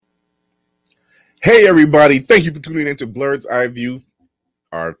Hey, everybody. Thank you for tuning in to Blurred's Eye View,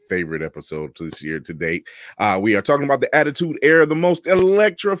 our favorite episode this year to date. We are talking about the Attitude Era, the most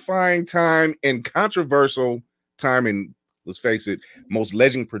electrifying time and controversial time, and let's face it, most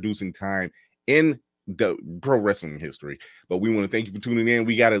legend-producing time in the pro wrestling history. But we want to thank you for tuning in.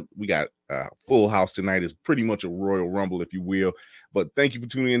 We got a full house tonight. It's pretty much a Royal Rumble, if you will. But thank you for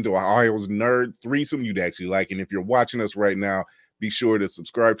tuning in to Ohio's Nerd Threesome you'd actually like. And if you're watching us right now, be sure to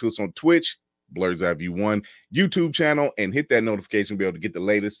subscribe to us on Twitch, Blurred's Eye View 1 YouTube channel, and hit that notification bell to get the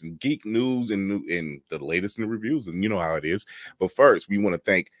latest in geek news and the latest in the reviews. And you know how it is. But first, we want to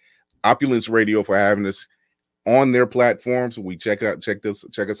thank Opulence Radio for having us on their platforms. We check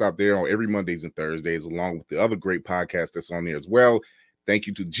us out there on every Mondays and Thursdays, along with the other great podcasts that's on there as well. Thank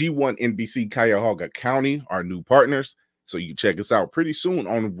you to G1 NBC Cuyahoga County, our new partners. So you can check us out pretty soon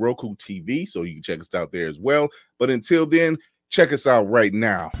on Roku TV. So you can check us out there as well. But until then, check us out right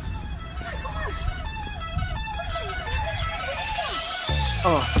now.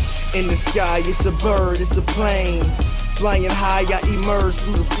 In the sky, it's a bird, it's a plane. Flying high, I emerge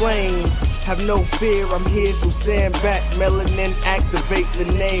through the flames. Have no fear, I'm here, so stand back. Melanin activate, the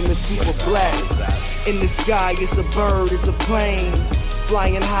name is super black. In the sky, it's a bird, it's a plane.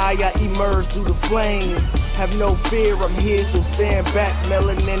 Flying high, I emerge through the flames. Have no fear, I'm here, so stand back.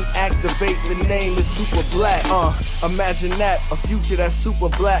 Melanin activate, the name is super black. Imagine that, a future that's super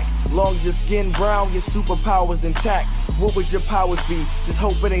black. Long as your skin brown, your superpowers intact. What would your powers be? Just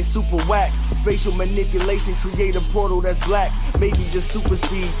hope it ain't super whack. Spatial manipulation, create a portal that's black. Maybe just super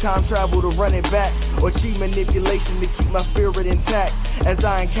speed, time travel to run it back. Or cheat manipulation to keep my spirit intact. As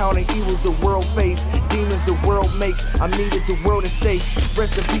I encounter evils the world face, demons the world makes, I'm needed the world at stake.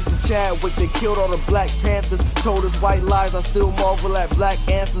 Rest in peace to Chadwick, they killed all the Black Panthers. Told us white lies, I still marvel at black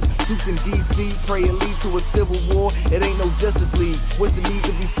answers. Suits in DC, pray it lead to a civil war. It ain't no Justice League, what's the need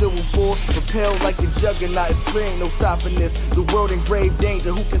to be civil for? Propelled like the juggernaut, it's clear ain't no stopping this. The world in grave danger,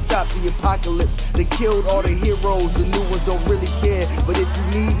 who can stop the apocalypse? They killed all the heroes, the new ones don't really care. But if you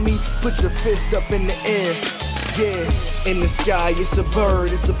need me, put your fist up in the air. Yeah, in the sky, it's a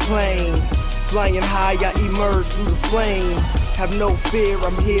bird, it's a plane. Flying high, I emerge through the flames. Have no fear,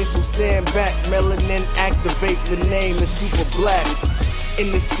 I'm here, so stand back. Melanin activate, the name is super black. In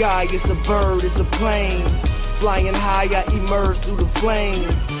the sky, it's a bird, it's a plane. Flying high, I emerge through the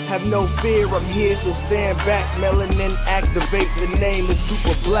flames. Have no fear, I'm here, so stand back. Melanin activate, the name is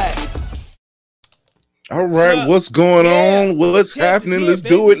super black. All right, what's going on? What's happening? Let's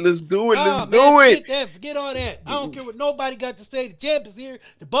do it. Let's do it. Forget all that. I don't care what nobody got to say. The champ is here.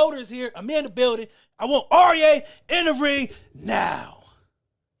 The boater's here. I'm in the building. I want Aryeh in the ring now.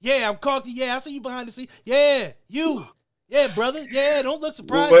 Yeah, I'm called to. Yeah, I see you behind the scenes. Yeah, you. Yeah, brother. Yeah, don't look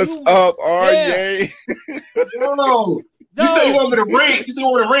surprised. What's up, Aryeh? Yeah. No. You say you want me to ring? You say you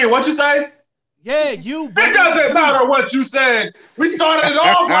want to ring? What you say? Yeah, you. Brother. It doesn't matter what you said. We started it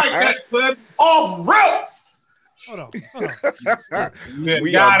off like that, son. Off rip. Hold on.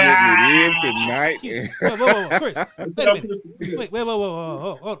 We are getting it in tonight. Whoa, Chris. Wait a minute. Wait, hold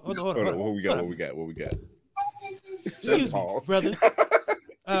on. What we got? Excuse me, brother.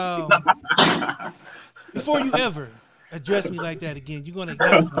 Before you ever address me like that again, you're gonna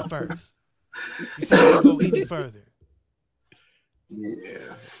acknowledge me first. Before we go any further.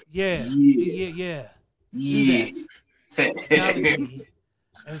 Yeah. Do that. Acknowledge me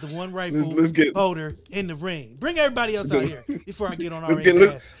as the one rightful voter in the ring. Bring everybody else out here before I get on our Let's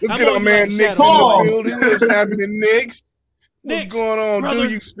get our man Nick's in the building. What's happening, Nick's? What's going on? Brother,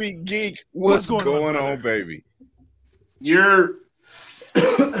 Do you speak geek? What's going on, baby? You're...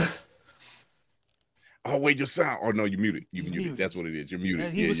 Oh, wait, your sound. Oh, no, you're muted. You're muted. That's what it is. You're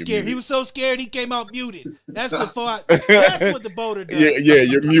muted. He was scared. He was so scared he came out muted. That's the thought. That's what the voter does. Yeah,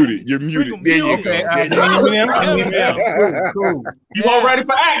 you're muted. You're muted. There you go. Cool. You weren't ready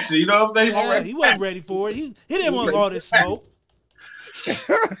for action. You know what I'm saying? He wasn't ready for it. He didn't want all this smoke.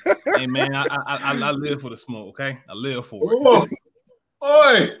 Hey, man, I live for the smoke, okay? I live for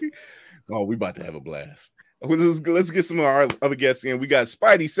it. Oh, we about to have a blast. Let's get some of our other guests in. We got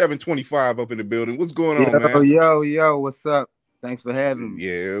Spidey 725 up in the building. What's going on, man? Yo, what's up? Thanks for having me.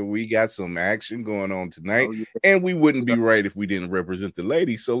 Yeah, we got some action going on tonight, and we wouldn't be right if we didn't represent the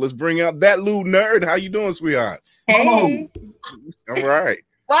ladies. So let's bring out that little nerd. How you doing, sweetheart? Hey. All right.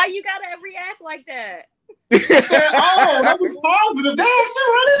 Why you gotta react like that? That was positive. Damn,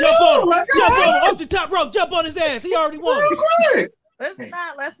 Jump on off the top rope. Jump on his ass. He already won. Let's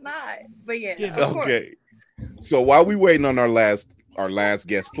not. But yeah, okay. So while we waiting on our last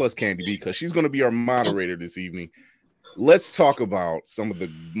guest plus Candy B, because she's going to be our moderator this evening, let's talk about some of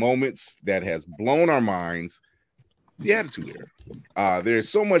the moments that has blown our minds the Attitude Era. There's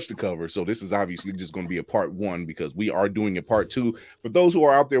so much to cover, so this is obviously just going to be a part 1 because we are doing a part 2. For those who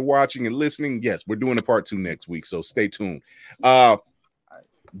are out there watching and listening, yes, we're doing a part 2 next week, so stay tuned.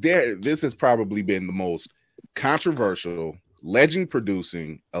 This has probably been the most controversial,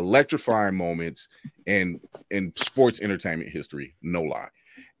 legend-producing, electrifying moments in sports entertainment history, no lie.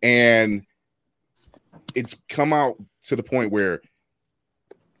 And it's come out to the point where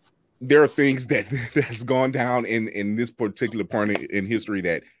there are things that's gone down in this particular part in history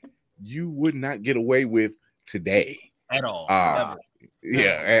that you would not get away with today at all.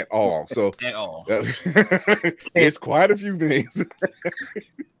 Yeah, at all. So at all. There's quite a few things.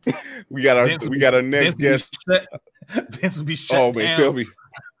 we got our next guest. Vince will be shut oh man, down. Tell me.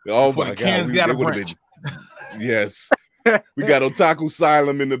 Oh my God, it would have been. Yes, we got Otaku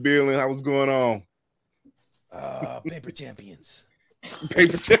Asylum in the building. How was going on? Paper champions.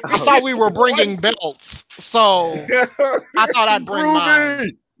 Paper champions. I thought we were bringing belts, so I thought I'd bring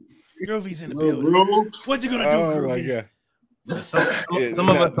mine. Groovy's in the building. What you gonna do, Groovy? My God. Some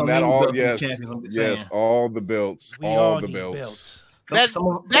of us don't need all. Yes, all the belts. All the belts. Some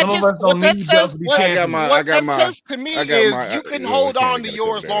of us don't need belts to be champions. What that says to me is you can hold on to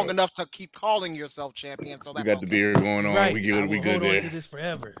yours long enough to keep calling yourself champion. So we got the beard going on. Right. We good. We good hold there. On to this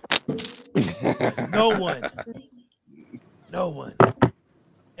forever. No one.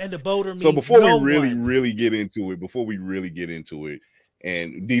 And the boulder means so before no we one. really get into it,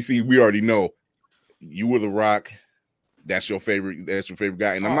 and DC, we already know you were The Rock. That's your favorite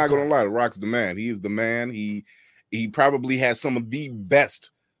guy. And I'm not gonna lie, The Rock's the man. He is the man. He probably has some of the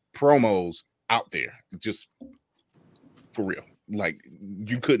best promos out there. Just for real. Like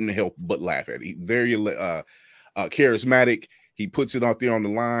you couldn't help but laugh at it. He's very charismatic. He puts it out there on the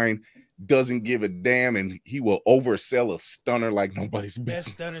line, doesn't give a damn, and he will oversell a stunner like nobody's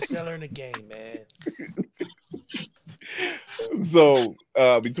best stunner seller in the game, man. So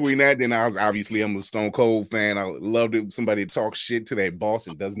between that, then I'm a Stone Cold fan. I loved it. Somebody talks shit to their boss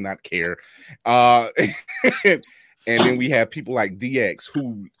and does not care. And then we have people like DX,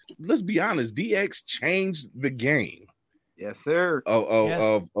 who, let's be honest, DX changed the game. Yes, sir.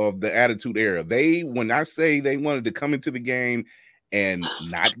 Of the Attitude Era. When I say they wanted to come into the game and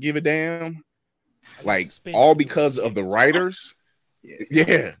not give a damn, like all because of the writers.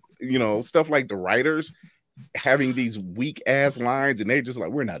 Yeah, stuff like the writers having these weak ass lines, and they're just like,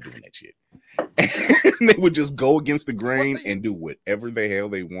 we're not doing that shit. And they would just go against the grain and do whatever the hell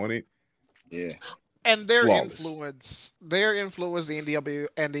they wanted. Yeah. And their Flawless. influence, the NW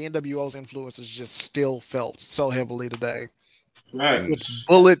and the NWO's influence is just still felt so heavily today. Right. With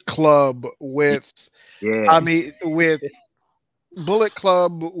Bullet Club, with Bullet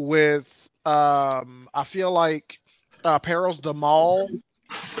Club, with I feel like Perros the Mall,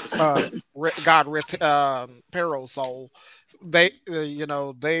 God rest Perro's soul. I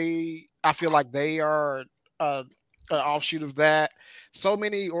feel like they are an offshoot of that. So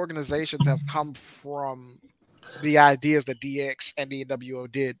many organizations have come from the ideas that DX and the NWO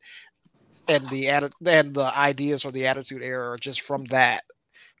did, and the ideas for the Attitude Era are just from that,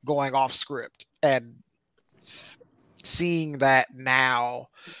 going off script and seeing that now.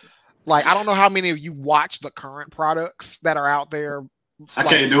 Like, I don't know how many of you watch the current products that are out there. I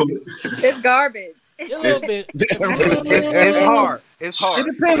can't do it. It's garbage. A little bit. It's hard. It's hard.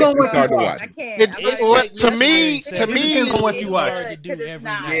 It depends on what you hard to watch. watch. I can't. To me, depends on what you watch. To do every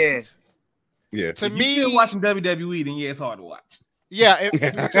not. night. Yeah. To If me, you're still watching WWE, then yeah, it's hard to watch. yeah.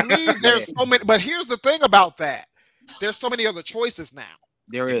 To me, there's so many. But here's the thing about that: there's so many other choices now.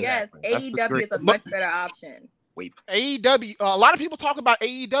 There is. Yes, That's the AEW is a much better option. AEW. A lot of people talk about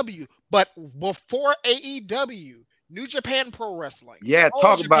AEW, but before AEW, New Japan Pro Wrestling. Yeah, All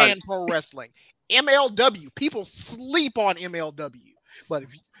talk about Japan it. Pro Wrestling. MLW. People sleep on MLW, but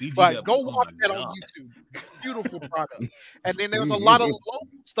CGW. go watch that on YouTube. Beautiful product. And then there's a lot of local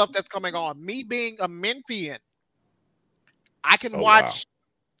stuff that's coming on. Me being a Memphian, I can watch.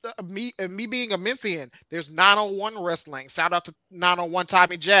 Me being a Memphian, there's 901 wrestling. Shout out to 901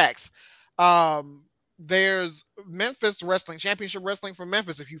 Tommy Jacks. There's Memphis Wrestling, Championship Wrestling from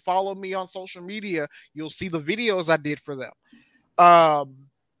Memphis. If you follow me on social media, you'll see the videos I did for them.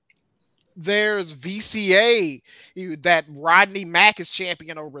 There's VCA that Rodney Mack is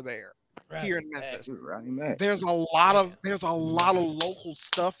champion over there here in Memphis. There's a lot of local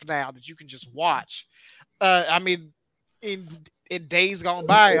stuff now that you can just watch. I mean, in days gone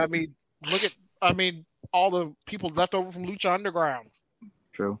by, I mean, all the people left over from Lucha Underground.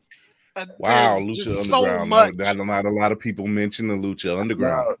 True. Wow, There's Lucha just Underground. So much. Not a lot of people mention the Lucha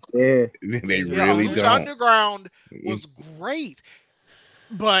Underground. Yeah. They really Lucha don't. Underground was great,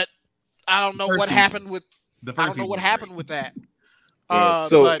 but I don't know what happened with. The I first don't know what season was happened great. with that.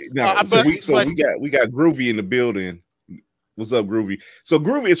 So But now, but we got Groovy in the building. What's up, Groovy? So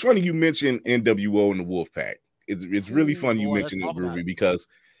Groovy, it's funny you mentioned NWO and the Wolfpack. It's really Ooh, funny you boy, let's mentioned it, talk about Groovy, it. because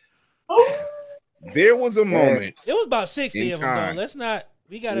there was a moment It was about 60 in of them, though. time. Let's not.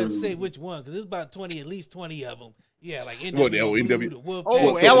 We gotta say which one, because it's about 20, at least 20 of them. Yeah, like Well, NWO NW Blue, the Wolfpack.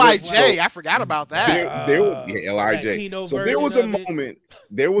 Oh, so Lij, so I forgot about that. Lij. Latino So there version was a of it. moment.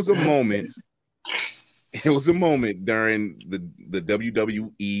 There was a moment. It was a moment during the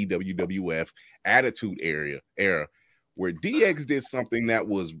WWE, WWF Attitude era where DX did something that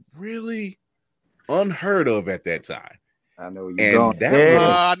was really unheard of at that time. I know where you're And going. that Yeah.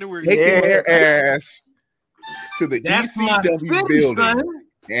 was I knew where you were taking going. their ass to the That's my ECW city, building son.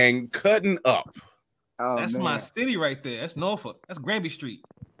 and cutting up. Oh, That's man. my city right there. That's Norfolk. That's Granby Street.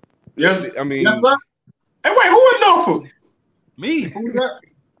 Yes, I mean, yes, sir. Hey, wait, who in Norfolk? Me. Who was that?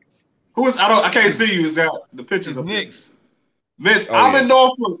 Who is? I can't see you. Is that the pictures It's of Knicks. Miss? Oh, I'm yeah. in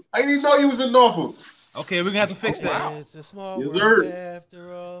Norfolk. I didn't know you was in Norfolk. Okay, we're gonna have to fix that. wow. It's a small Yes, world sir.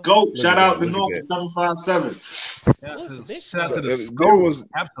 after all. Go! Look Shout at out that, to look at Norfolk 757. Shout What's out the to, big shout out to song? the there scope. was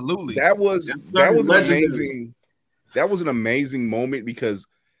Absolutely. that was Yes, sir. that was an Legendary. amazing moment, because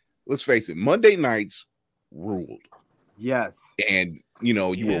let's face it, Monday nights ruled. Yes. And you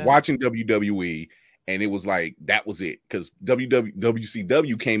were Yeah. watching WWE, and it was like that was it, because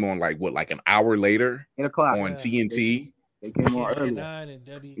WCW came on like an hour later 8 o'clock. on Yeah. TNT. They came on Yeah, earlier. 9 and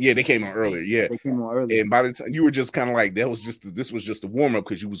W. Yeah, they came on earlier. Yeah, They came on earlier. and by the time you were just kind of like this was just a warm up,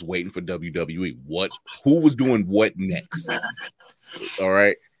 because you was waiting for WWE. Who was doing what next? All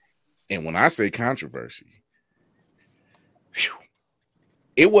right, and when I say controversy, phew,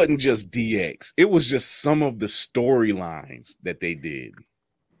 it wasn't just DX. It was just some of the storylines that they did.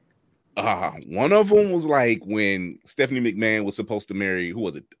 One of them was like when Stephanie McMahon was supposed to marry, who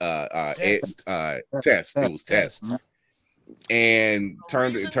was it? Test. Test. It was Test. And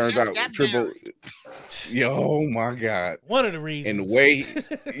it turns out Triple. Oh my God! One of the reasons. And the way,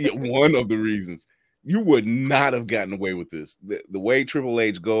 one of the reasons you would not have gotten away with this. The way Triple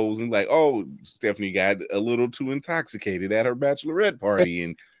H goes and like, oh, Stephanie got a little too intoxicated at her bachelorette party,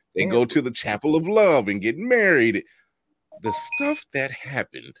 and they go to the Chapel of Love and get married. The stuff that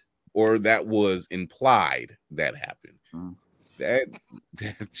happened, or that was implied that happened, that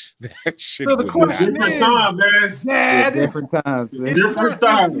shit. So the question Different is, time, man. Dad, Different times. it's Different not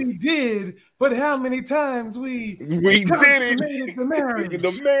time. just we did, but how many times we did it. consummated the marriage.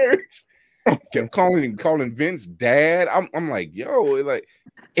 The marriage. Kept calling Vince dad. I'm like, yo, like,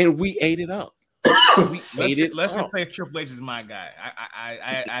 and we ate it up. Let's just say Triple H is my guy.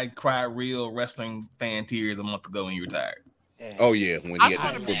 I cried real wrestling fan tears a month ago when he retired. Oh yeah, when I'm he gonna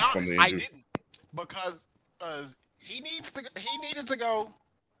had be from honest, the I injury. didn't, because he needed to go.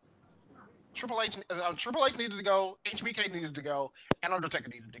 Triple H needed to go. HBK needed to go, and Undertaker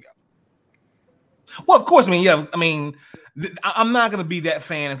needed to go. Well, of course, I'm not gonna be that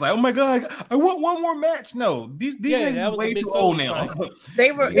fan. It's like, oh my god, I want one more match. No, these niggas that are was way the big too old Foley now. fight.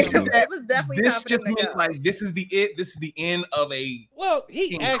 They were. This It was definitely This time for just them to meant go. like this is the end of a. Well,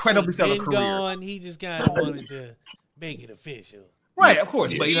 he Incredibly actually stellar been career. gone. He just kind of wanted to make it official. Right, of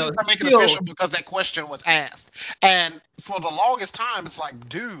course, He but needed to make it still- official because that question was asked, and for the longest time, it's like,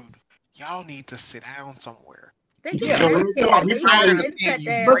 dude, y'all need to sit down somewhere. They can Yeah, take we it. thought They he had probably- been set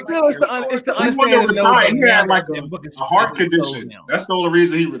down. But still, it's the He understanding wasn't to know retired. He had like that a heart condition. That's the only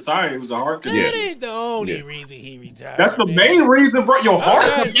reason he retired. It was a heart That condition. ain't the only Yeah. reason he retired. That's the man. main reason, bro. Your heart.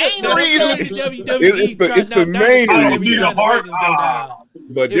 Alright, main look, reason. I'm telling you, WWE It's the main dinosaurs I don't every need a time the heart. ratings go down.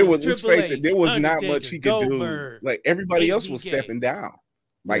 But It there was was, let's Triple face it, H, there was not Undertaker, much he could do. Goldberg, Like everybody else was HBK. stepping down.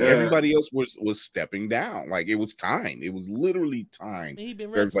 Like Yeah. everybody else was stepping down. Like it was time. It was literally time. He been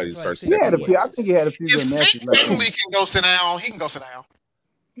for everybody to wrestling start for He like had a 60 few. I years. think he had a few If good matches Fit left. Finley can go sit down, he can go sit down.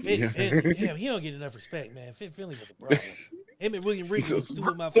 Damn, he don't get enough respect, man. Fit Finley was a problem. Him and William Regal was two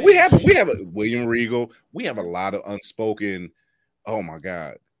of my So we favorites. have a William Regal. We have a lot of unspoken. Oh my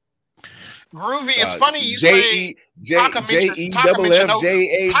God. Groovy. It's funny you say Taka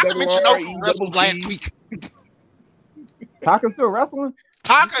Michinoku wrestled last week. Taka still wrestling?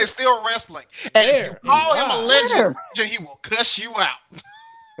 Taka is still wrestling, and if you Where? call him Wow. a legend, he will cuss you out.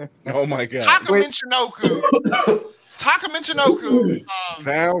 Oh my God. Taka Wait. Michinoku.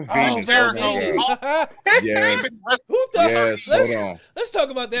 Val Oh, Venus. Val Oh my Venus. God. Yes. Who thought? Yes. let's, Hold on. let's talk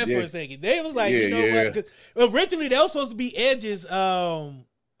about that for Yeah. a second. They was like, Yeah, you know yeah. what? 'Cause originally that was supposed to be Edge's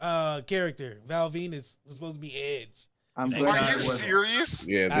character. Val Venus was supposed to be Edge. I'm Thank glad. Are God you it wasn't. serious?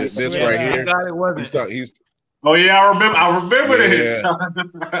 Yeah, I this swear right to here. God, it wasn't. He's Oh yeah, I remember. I remember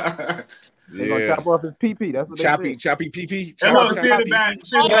Yeah. this. They gonna chop off his PP. That's what they Choppy said. PP. That mother feeling back.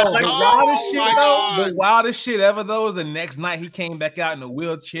 The wildest shit ever though is the next night he came back out in a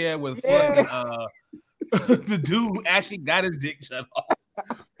wheelchair with fucking the dude who actually got his dick shut off.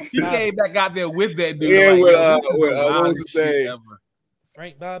 He came back out there with that dude. Yeah, like, with what was his name?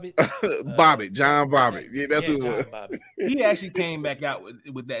 Frank Bobbitt. Bobbitt, John Bobbitt. Yeah, that's who it was. Bobbitt. He actually came back out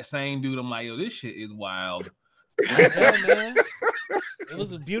with that same dude. I'm like, yo, this shit is wild. Yeah, man. It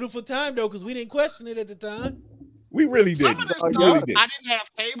was a beautiful time though, because we didn't question it at the time. We really Some didn't. of this stuff, I didn't have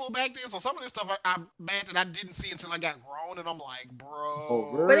cable back then, so some of this stuff I'm mad that I didn't see until I got grown, and I'm like,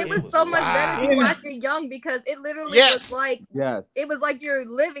 bro. But it was so much better if you watched it young because it literally was like, it was like you're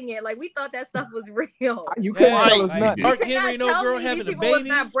living it. Like we thought that stuff was real. You couldn't tell us Like nothing. Mark Henry, no girl having a Was baby.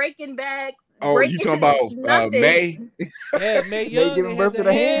 not breaking backs. Oh, you talking about May? Yeah, May Young. giving birth to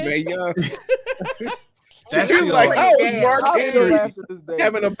the hand. May Young. That's He's still like, wild. how is Mark I'll still Henry laugh to this day.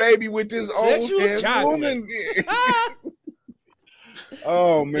 having a baby with this old Sexual ass chocolate. woman?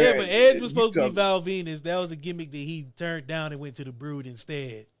 Oh man. Yeah, but Edge was supposed to be Val Venus. That was a gimmick that he turned down and went to the Brood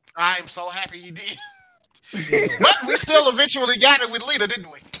instead. I am so happy he did. But we still eventually got it with Lita,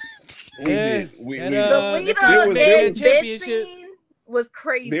 didn't we? We did. The Lita there championship was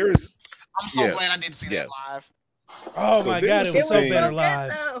crazy. I'm so glad I didn't see that live. Oh So my there God, was it was so something- better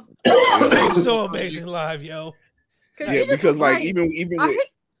live. It was so amazing live, yo. Yeah, because like even I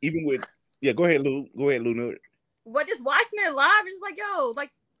with yeah, go ahead, Lou. Go ahead, Lou. But just watching it live, it's like, yo,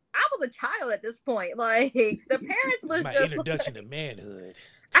 like I was a child at this point. Like the parents was My just introduction to manhood.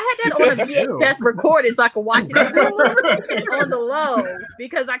 I had that on a VHS recorded so I could watch it on the low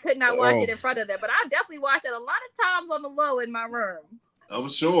because I could not watch it in front of them. But I definitely watched it a lot of times on the low in my room. I'm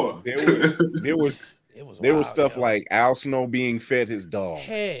sure. There was stuff like Al Snow being fed his dog.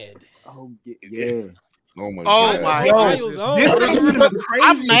 Head. Oh yeah. Oh my Oh God. my Yo, God. This is even the I'm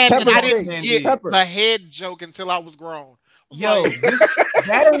crazy. mad that I Pepper didn't thing, get Pepper. the head joke until I was grown. Yo,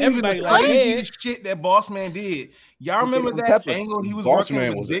 that ain't even Everybody the like craziest shit that Boss Man did. Y'all remember that Pepper. angle he was Boss working Man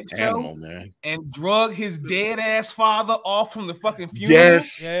with was Big an Show animal, man. and drug his dead ass father off from the fucking funeral?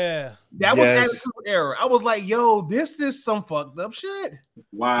 Yes. Yeah. That was Yes. Attitude Era. I was like, yo, this is some fucked up shit.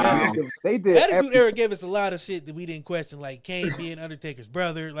 Wow. They did. Attitude Era gave us a lot of shit that we didn't question, like Kane being Undertaker's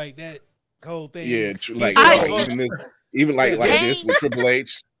brother, like that whole thing. Yeah, like I- even like Yeah, this with Triple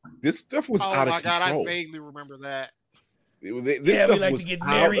H. This stuff was Oh out my of God, I control. vaguely remember that. This Yeah, stuff we like was to get out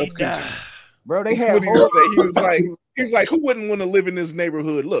married. of control. Bro, they had What did he say? He was like, who wouldn't want to live in this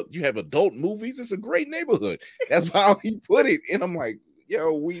neighborhood? Look, you have adult movies. It's a great neighborhood. That's how he put it. And I'm like,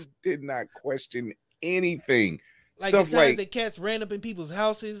 yo, we did not question anything. Like Stuff the times like that cats ran up in people's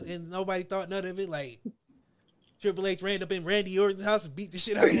houses and nobody thought none of it. Like Triple H ran up in Randy Orton's house and beat the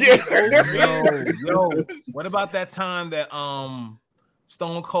shit out of him. Yeah. Yo, what about that time that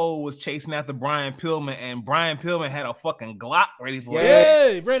Stone Cold was chasing after Brian Pillman and Brian Pillman had a fucking Glock ready for him? Yeah,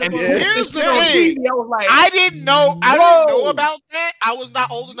 he ran up And on Here's the on thing. TV, I was like, I didn't know Whoa. about that. I was not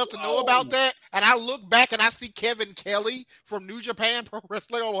old enough to know about that. And I look back and I see Kevin Kelly from New Japan Pro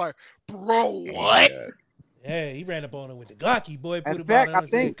Wrestling. I'm like, bro, what? Yeah, he ran up on him with the Glocky boy. Put In him fact, on I him.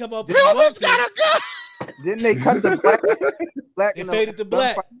 think Come up if you Pillman's want got to. a gun. Didn't they cut the black? They faded to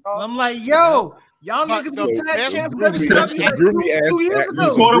black. I'm like, yo, y'all But niggas the was tag best- champ Groovy like Groovy two years asked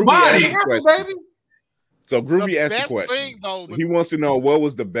ago. For the body. Baby. So Groovy The asked the best question. thing, though, He wants to know what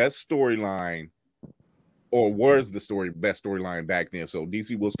was the best storyline, or was the best storyline back then. So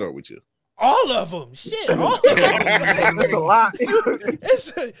DC, we'll start with you. All of them. Shit. All of them. That's a lot.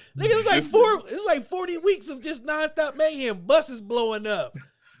 It's like 40 weeks of just nonstop mayhem. Buses blowing up.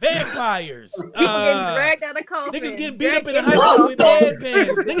 Vampires. People getting dragged out of coffins. Niggas getting beat up in the dragged high school in with bedpans.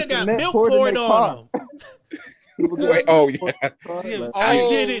 Nigga got Cement milk poured in poured their on them. Wait, oh yeah. Yeah, Like, I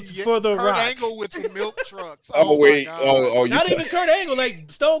did it yeah, for the Kurt Rock. Angle with the milk trucks. Oh wait. my God. Oh, you Not even Kurt Angle.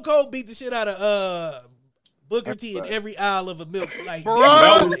 Like Stone Cold beat the shit out of Booker T in every aisle of a milk. Like Bro,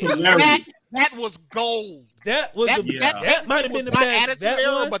 That was hilarious. that was gold. that was That, the Yeah. that might have been the was not best. Attitude That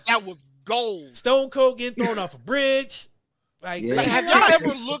Era, one. but that was gold. Stone Cold getting thrown off a bridge. Like, Yeah. Like, have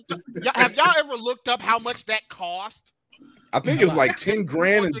y'all ever looked up how much that cost? I think it was like 10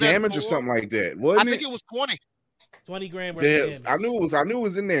 grand in Go through that damage or floor. something like that, I wasn't think it? it was 20. 20 grand worth Yes, of damage. I knew it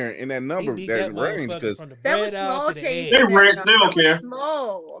was in there in that He number, beat that that range. motherfucker Because from the That was bread out small to the change. egg. They rich, they don't care.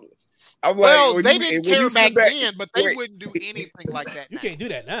 Small. I'm like, Well, when they you- didn't when you care sit back back- then, but they wait. wouldn't do anything like that. You now. can't do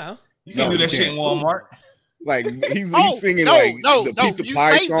that now. You can do that shit in Walmart. Like he's Oh, singing no, like no, the no, pizza you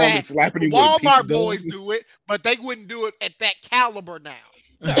pie say song that. and slapping him with pizza Walmart dough. boys do it, but they wouldn't do it at that caliber now.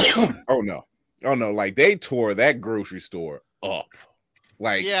 Oh no, like they tore that grocery store up.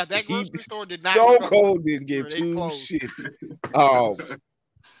 Like Yeah, that grocery store did not. Stone recover. Cold didn't give They two closed. shits.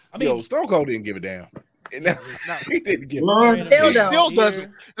 I mean, Yo, Stone Cold didn't give a damn. No, he didn't give a Lord. damn. Still He still don't.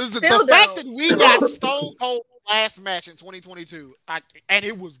 doesn't. The Still fact don't. that we got Stone Cold last match in 2022, and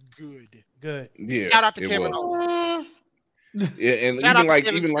it was good. good. Yeah, Shout out to it Kevin was. Owens. Yeah, and Shout out to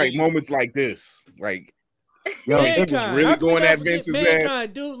even Kevin like Steen. moments like this, like Yo, Mankind. it was Mankind. really How can we going not at forget Vince's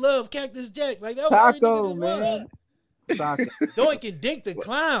Mankind? Dude, love Cactus Jack. Like that was three niggas Taco, in man. Taco. one. Doink and Dink the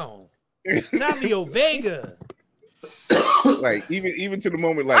Clown. Savio Vega. like even to the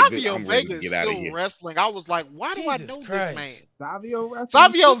moment like this, Savio I'm ready Vega to is get out of still here. wrestling. I was like, why do I Jesus know Christ. this man? Savio wrestling.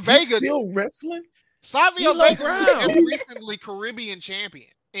 Savio He's Vega. still wrestling. Savio D'Lo Vega was Brown. just recently Caribbean champion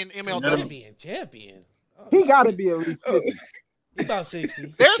in MLW. Champion. Oh, He got to shit. be at least 50. He about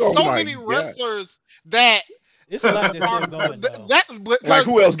 60. There's Oh so my many God. wrestlers that It's a lot that's are still going though. Like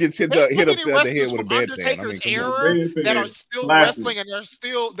who else gets hit there's so upside many the head wrestlers with a from bedpan? I mean, Undertaker's come on. era Bedpan that are is still classic. wrestling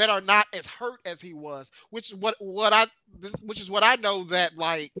and that are not as hurt as he was, which is what I know that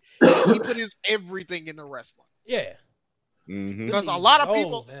like he put his everything into wrestling. Yeah. Mhm. Because a He's lot of old,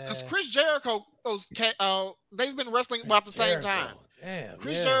 people, man. because Chris Jericho, they've been wrestling about the same time. Damn.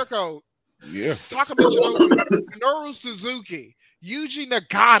 Chris yeah. Jericho, Yeah. Takamichinoku, Minoru Suzuki, Yuji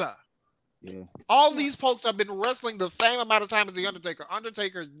Nagata. Yeah. All these folks have been wrestling the same amount of time as the Undertaker.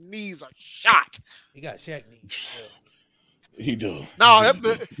 Undertaker's knees are shot. He got Shaq knees. He do. No,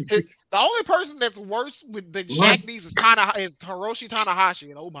 the only person that's worse with than Shaq knees is Hiroshi Tanahashi,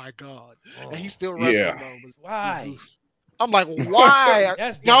 and oh my god, and he's still wrestling. Yeah. Though, but- Why? I'm like, why?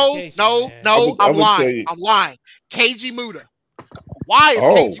 That's no, dedication, man. I'm would lying. say- I'm lying. Keiji Muda. Why is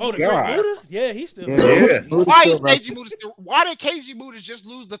Oh, Keiji Oh, the Muda? Great God. Muda? Yeah, he's still. Yeah. Why is Still Keiji Muda still? Why did Keiji Muda just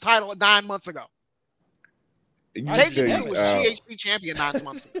lose the title 9 months ago? You I Keiji tell Muda you, was GHC champion 9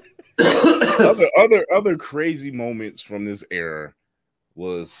 months ago. other crazy moments from this era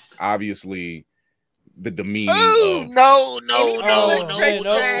was obviously the demeaning Oh of no, Oh, man,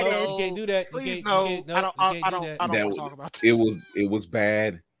 no, you can't do that. Please you no. can't, I don't you can't want do to that. talk about this. it was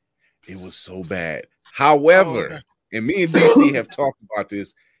bad. It was so bad. However, and me and DC have talked about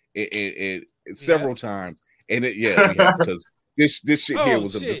this it several times, and we have because this shit here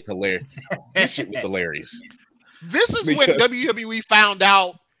was just hilarious. This shit was hilarious. This is when Because- WWE found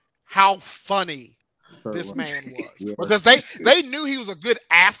out how funny this man was. Yeah. Because they knew he was a good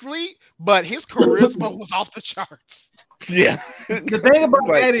athlete, but his charisma was off the charts. Yeah. The thing about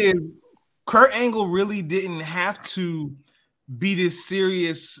like- that is Kurt Angle really didn't have to be this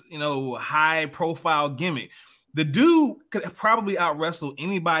serious, high profile gimmick. The dude could probably out wrestle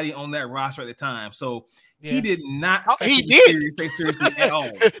anybody on that roster at the time. So he did not. He did. Take seriously at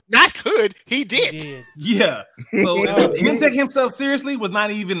all. Not good. He did. He did. Yeah. So No. him taking himself seriously was not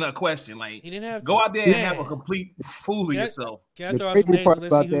even a question. Like, He didn't have to. go out there and Man. have a complete fool of Yeah. yourself. Can I The throw out some crazy names? part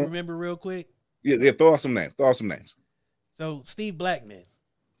Let's see about who that- remember real quick. Yeah, throw out some names. So Steve Blackman.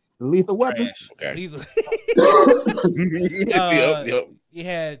 The lethal weapon. Trash. Okay. He's Yep. he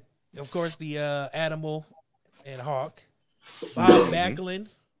had, of course, the Animal and Hawk, Bob Backlund,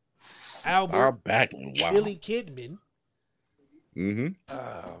 Albert, Bob Backlund. Wow. Billy Kidman. Mm-hmm.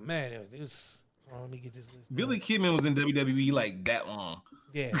 Oh man, it was. Let me get this list. Billy Kidman was in WWE like that long.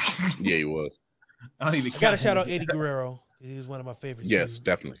 Yeah, Yeah, he was. I don't even. I gotta count shout him. out Eddie Guerrero because he was one of my favorites. Yes, too.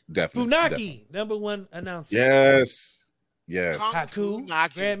 definitely. Funaki, #1 announcer. Yes. Haku,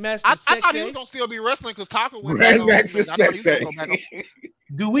 Funaki. Grandmaster I thought he was Sexay. gonna still be wrestling because Taco went back on. Grandmaster I thought he was gonna Sexay. go back on.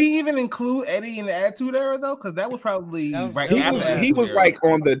 Do we even include Eddie in the Attitude Era though? Because that was probably That was- right that He after was the he Attitude was Era. like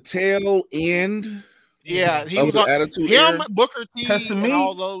on the tail end Yeah, he of was the on Attitude him, Era. Booker T, 'Cause to and me-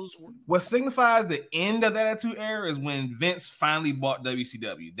 all those. What signifies the end of that Attitude Era is when Vince finally bought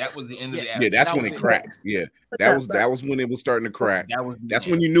WCW. That was the end of the Yeah, Yeah, Attitude. that's That when was it it. cracked. Yeah, that was when it was starting to crack. That's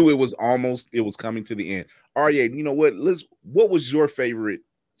when you knew it was coming to the end. Arya, you know what? What was your favorite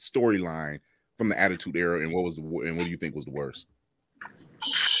storyline from the Attitude Era, and what do you think was the worst?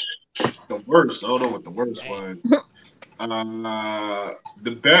 The worst. I don't know what the worst was.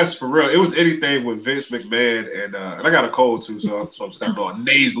 The best for real. It was anything with Vince McMahon and I got a cold too, so I'm starting all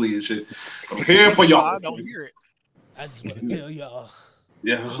nasally and shit. I'm here for y'all. I don't hear it. I just want to tell y'all.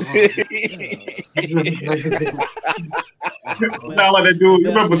 Yeah. Sound like that dude. You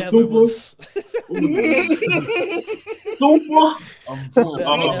remember Best ever Stupor? was- Stupor?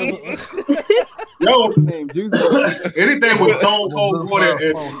 Yo, Name Juicy. anything with Stone Cold Water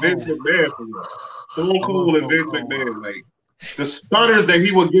and Vince McMahon for real. Stone Cold and Vince McMahon, like the stunners that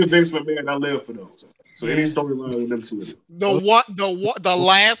he would give Vince McMahon, I live for those. So any storyline with them two in it. The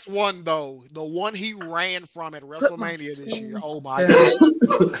last one though, the one he ran from at WrestleMania this year. Oh my god!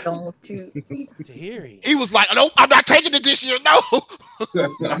 Don't you? Tahiri. He was like, "Nope, I'm not taking it this year." No.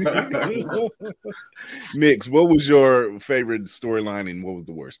 Mix, what was your favorite storyline and what was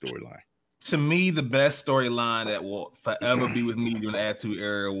the worst storyline? To me, the best storyline that will forever be with me during the Attitude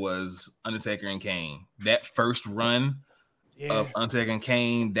Era was Undertaker and Kane. That first run of Undertaker and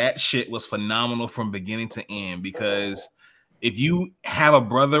Kane, that shit was phenomenal from beginning to end, because if you have a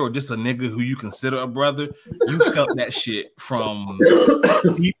brother or just a nigga who you consider a brother, you felt that shit from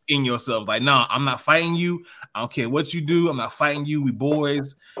deep in yourself. Like, nah, I'm not fighting you. I don't care what you do. I'm not fighting you. We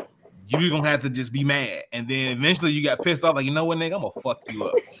boys. You're going to have to just be mad. And then eventually you got pissed off. Like, you know what, nigga? I'm going to fuck you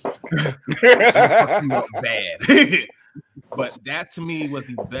up. I'm gonna fuck you up bad. But that to me was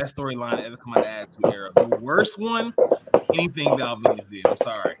the best storyline that ever come out of the Attitude Era. The worst one, anything Val Venus did. I'm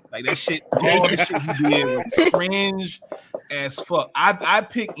sorry. Like that shit, all the shit he did was cringe as fuck. I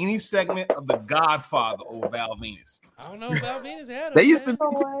pick any segment of The Godfather over Val Venus. I don't know if Val Venus had him. They used to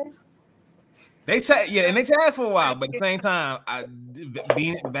They tagged for a while, but at the same time,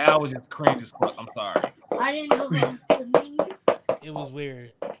 Val was just cringe as fuck. I'm sorry. I didn't know that was me. It was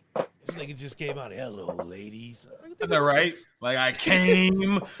weird. This nigga just came out. Hello, ladies. Is that right? Like I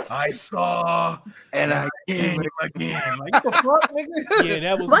came, I saw, and I came again. Like what the fuck, nigga? Yeah,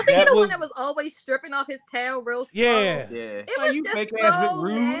 that was. Wasn't he the was, one that was always stripping off his tail real slow? Yeah. It was you just fake so ass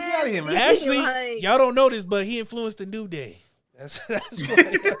Rick Rude. Get out of here, man. Actually, like, y'all don't know this, but he influenced the New Day. That's why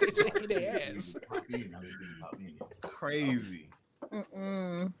they're shaking their ass. Crazy.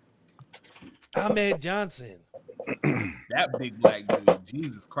 Ahmed Johnson. That big black dude.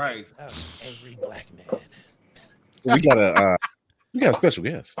 Jesus Christ. That was an angry black man. We got a special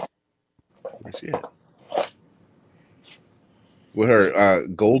guest. Where's she at? With her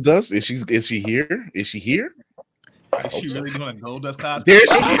gold dust? Is she here? Is she here? Is she really doing a gold dust cosplay? There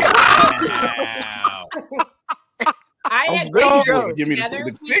she is. Wow. I had Give me together.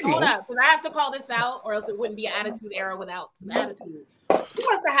 the signal. Hold up, because I have to call this out, or else it wouldn't be an Attitude Era without some attitude. You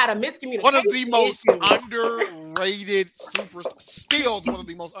must have had a miscommunication. One of the most underrated still one of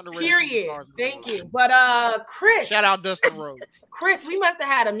the most underrated. Period. Thank you. But Chris. Shout out Dustin Rhodes. Chris, we must have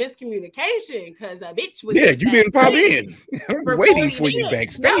had a miscommunication because a bitch was. Yeah, you didn't pop in. I'm waiting for you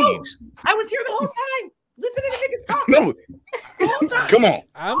backstage. No, I was here the whole time. Listen to the niggas talk. No, come on.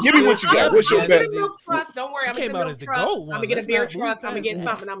 Give me what you got. What's your bet? Don't worry, I'm came gonna out as get a the milk truck. gold I'm one. gonna get a Let's beer not truck. move I'm gonna get past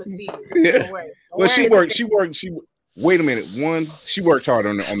something. I'm gonna see you. Yeah. Don't worry. Well, she worked. Wait a minute. One, she worked hard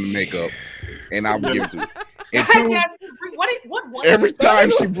on the makeup, and I'll give it to her. And two, what every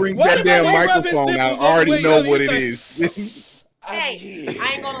time she brings that damn microphone out, I already know what it is. Hey,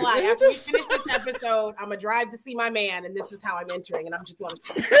 I ain't gonna lie. After we finish this episode, I'm gonna drive to see my man, and this is how I'm entering. And I'm just going.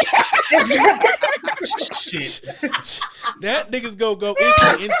 Shit. That nigga's go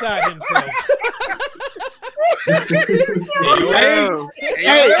inside himself.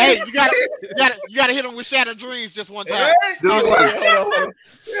 Hey, you gotta hit him with Shattered Dreams just one time. I was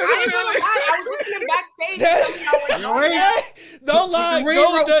listening backstage. Don't lie.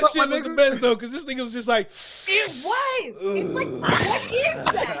 Gold Dust shit was the best though, because this nigga was just like. It was. It's like, what is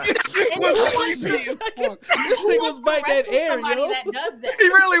that? This nigga was biting that air, yo. That does that. He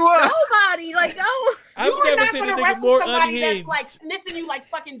really was. Nobody, like, no. I've never seen a nigga more unhinged. That's like sniffing you like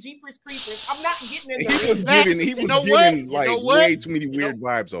fucking Jeepers Creepers. I'm not getting in He there. was giving like way too many weird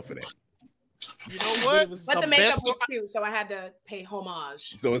vibes off of that. You know what? But the makeup was cute, so I had to pay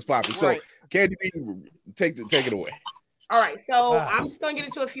homage. So it's popping. So Candy B, take it away. All right, so I'm just gonna get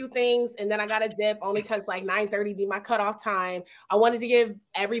into a few things, and then I got to dip only because like 9:30 be my cutoff time. I wanted to give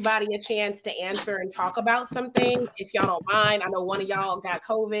everybody a chance to answer and talk about some things, if y'all don't mind. I know one of y'all got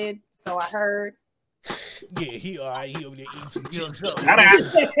COVID, so I heard. Yeah, he all right. He over there eating some chips. So, y'all,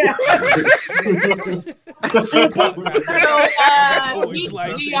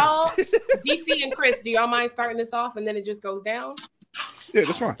 DC and Chris, do y'all mind starting this off, and then it just goes down? Yeah,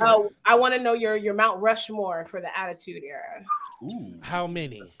 that's fine. Oh, I want to know your Mount Rushmore for the Attitude Era. Ooh, how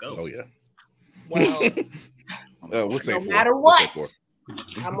many? Oh yeah. Well, we'll say no 4. matter what,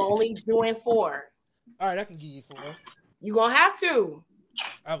 I'm only doing 4. All right, I can give you 4. You gonna have to.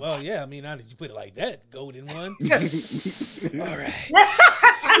 Well, yeah. I mean, now that you put it like that, golden one. All right.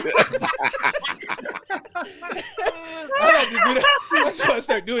 I'm just gonna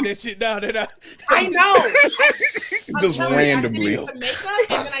start doing that shit now that I know. Just randomly. I makeup,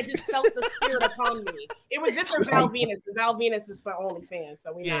 and then I just felt the spirit upon me. It was just for Val Venus. Val Venus is for OnlyFans,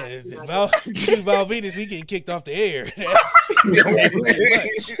 so we Val Venus, we getting kicked off the air.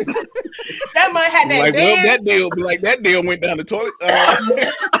 That might have that. Like, well, that deal went down the toilet.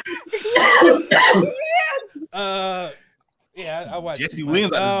 Yeah, I watched Jesse too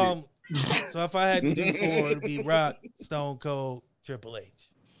Williams much. out So if I had to do 4, it'd be Rock, Stone Cold, Triple H.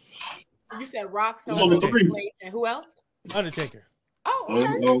 You said Rock, Stone There's only Cold, 3. Triple H, and who else? Undertaker. Oh,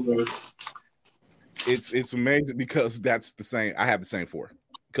 okay. It's amazing because that's the same. I have the same 4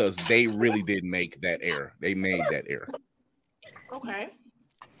 because they really did make that era. They made that era. Okay.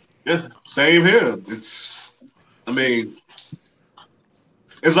 Yeah, same here. I mean,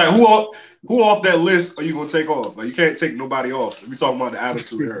 it's like who off that list are you gonna take off? Like you can't take nobody off. We talking about the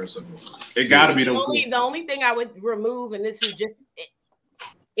Attitude Era, so it got to be them. The only thing I would remove, and this is just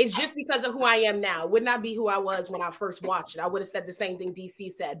it's just because of who I am now. It would not be who I was when I first watched it. I would have said the same thing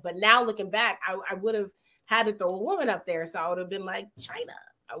DC said, but now looking back, I would have had to throw a woman up there, so I would have been like China.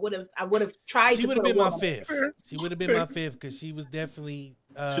 I would have tried. She to would have put been a my woman 5th. She would have been my 5th because she was definitely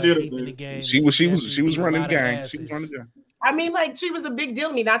She did deep it, in the game. She was definitely beat a running lot the of game. She was asses. running the game. I mean, like she was a big deal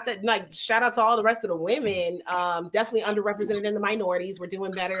to me. Not that, like, shout out to all the rest of the women. Definitely underrepresented in the minorities. We're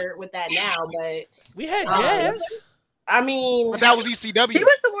doing better with that now, but We had Jazz. I mean, But that was ECW. She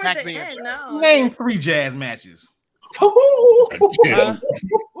was towards back the then. end. No, Name 3 jazz matches. Yeah.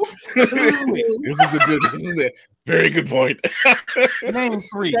 This is a very good point. Name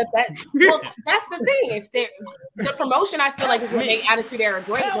 3. Well, that's the thing. It's the promotion. I feel like is what made Attitude Era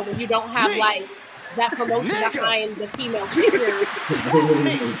great, but when you don't have like that promotion behind the female figures,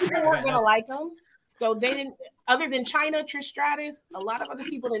 people weren't gonna like them. So they didn't. Other than China, Trish Stratus, a lot of other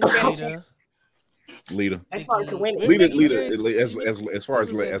people didn't stand a chance. Lita. As far as the women, As far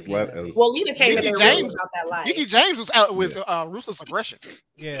as well, Lita came in Mickey there James. really about that life. Mickey James was out with ruthless aggression.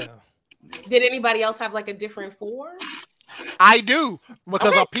 Yeah. Did anybody else have like a different 4? I do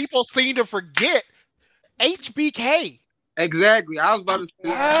because people seem to forget HBK. Exactly. I was about to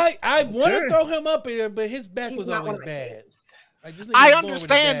say. I want to throw him up here, but his back was not always one of bad. Like, this nigga I was born with a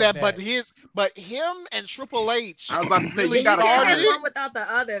understand bad that, back. but him and Triple H. I was about to say really you gotta can't started have it. one without the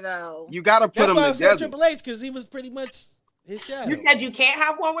other, though. You gotta put That's them why I said together. Triple H because he was pretty much his shadow. You said you can't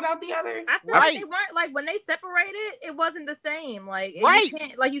have one without the other. I feel Right. like they weren't like when they separated, it wasn't the same. Like Right.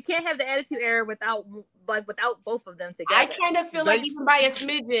 you can't have the Attitude Era without both of them I together. kind of feel like even by a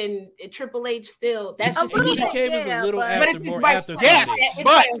smidgen, Triple H still. That's A just little me. bit. HBK was Yeah, a little but- But after it's more by after. Yes, it's but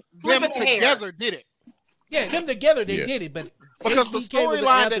by flip them of the hair. together did it. Yeah, them together they Yeah. did it, but Because the HBK was an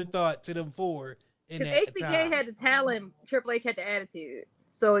storyline that- afterthought to them 4. In Because that HBK time. had the talent, Triple H had the attitude,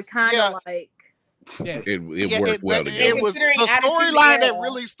 so it kind of like Yeah. it worked well together. It was Considering the Attitude storyline that Era.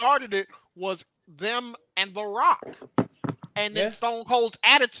 really started it was them and The Rock, and then Yeah. Stone Cold's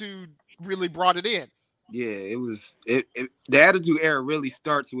attitude really brought it in. Yeah, it was. The Attitude Era really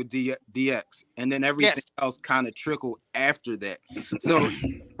starts with DX, and then everything else kind of trickled after that. So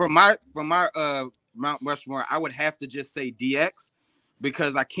from my Mount Rushmore, I would have to just say DX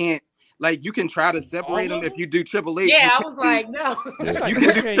because I can't. Like you can try to separate them if you do Triple H. Yeah, I was like, no. That's like You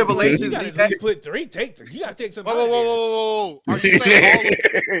can do okay, Triple H You as gotta DX. put 3. You gotta take some. Whoa. Are you saying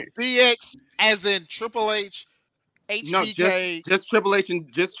all of DX as in Triple H, No, HBK? just Triple H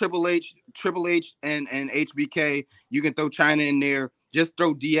and Triple H and HBK. You can throw China in there. Just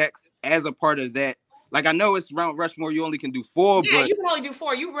throw DX as a part of that. Like I know it's Mount Rushmore. You only can do 4, Yeah, but you can only do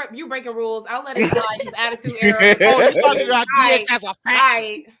 4. You breaking rules. I'll let it slide. His Attitude Era. Oh, you're talking about DX as a fact.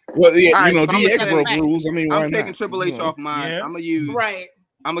 Right. Well, yeah, All right, you know, so I'm DX gonna broke say- rules. I mean, why I'm taking not? Triple H You know. off mine. Yeah. I'm gonna use. Right.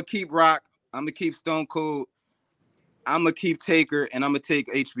 I'm gonna keep Rock. I'm gonna keep Stone Cold. I'm gonna keep Taker, and I'm gonna take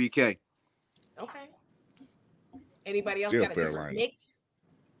HBK. Okay. Anybody else Still got a fair different line. mix?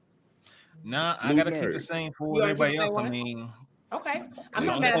 Nah, I Blue gotta keep nerd. the same for You wanna everybody keep the else. same I one? mean, Okay. I'm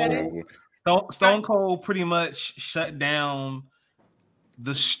not Stone mad at Cold. it. Stone Cold pretty much shut down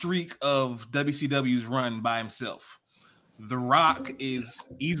the streak of WCW's run by himself. The Rock is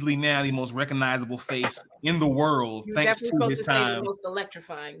easily now the most recognizable face in the world, You're thanks definitely to supposed his to say the time. most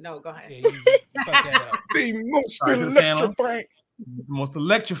electrifying. No, go ahead. Yeah, you fuck that up. The most Sorry to the panel. electrifying. The most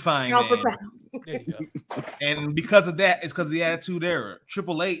electrifying Pound for man. pound. There you go. And because of that, it's because of the Attitude Era.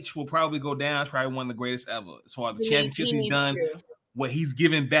 Triple H will probably go down as probably one of the greatest ever. As far as the championships He he's needs done, to. what he's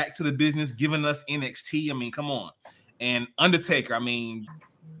given back to the business, giving us NXT. I mean, come on. And Undertaker, I mean,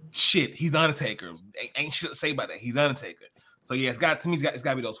 shit, he's the Undertaker. Ain't shit to say about that. He's the Undertaker. So yeah, it's got to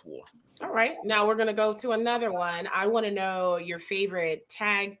be those 4. All right. Now we're gonna go to another one. I want to know your favorite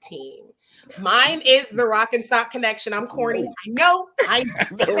tag team. Mine is the Rock and Sock Connection. I'm corny. I know.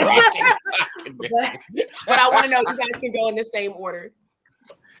 The Rock and but I want to know you guys can go in the same order.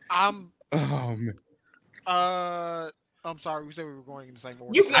 Oh man. I'm sorry. We said we were going in the same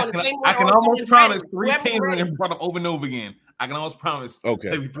order. You can go in the same order. I can or almost someone's promise ready. 3 Whoever's teams ready. that are brought up over and over again. I can almost promise Okay.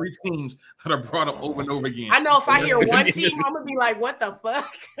 there'll be 3 teams that are brought up over and over again. I know if I hear one team, I'm gonna be like, "What the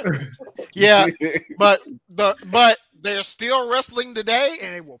fuck?" Yeah, but but they're still wrestling today,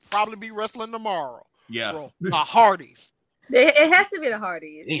 and they will probably be wrestling tomorrow. Yeah. Hardys. It has to be the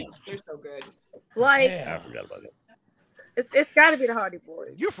Hardys. Damn, they're so good. Like, I forgot about that. It's got to be the Hardy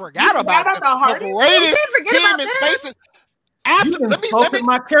Boys. You forgot about the Hardys? You greatest can't forget team about in them. space. After, You let insulted me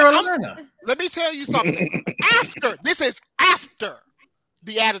my Carolina. let me tell you something. This is after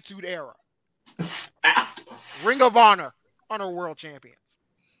the Attitude Era. Ring of Honor World Champions.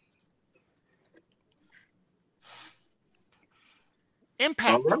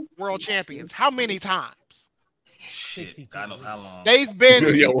 Impact World Champions. How many times? 62. I don't know how long. They've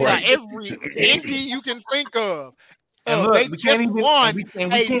been Yeah, right. every indie you can think of. And look, they we just can't even won. we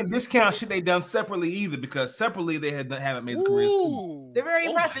can't discount shit they done separately either, because separately they haven't made careers too. Ooh. They're very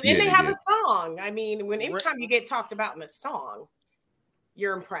Oh impressive. my- And they Yeah, have yeah. a song. I mean, anytime you get talked about in a song,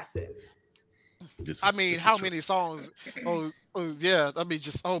 you're impressive. I mean, how many songs? Oh yeah. I mean,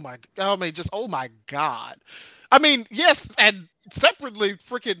 oh my God. I mean, yes, and separately,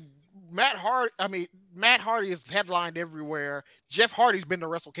 freaking Matt Hardy is headlined everywhere. Jeff Hardy's been to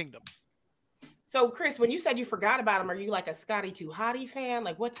Wrestle Kingdom. So, Chris, when you said you forgot about him, are you like a Scotty 2 Hottie fan?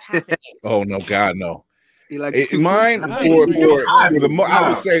 Like, what's happening? Oh no, God, no. He like Mine I for would the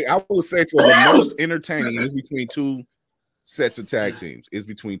I would say for the most entertaining is between two sets of tag teams. It's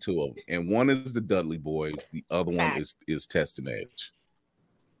between two of them, and one is the Dudley Boys. The other one is Test and Edge.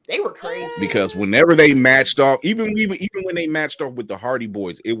 They were crazy. Because whenever they matched off, even when they matched off with the Hardy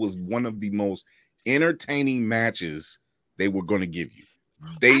Boys, it was one of the most entertaining matches they were going to give you.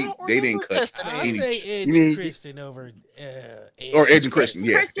 They didn't cut I any. say Edge and Christian over Or Edge and Christian,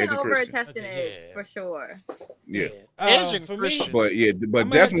 yeah. Christian Edge and over Christian. a Test and Edge for sure. Yeah. Edge and for Christian. me, But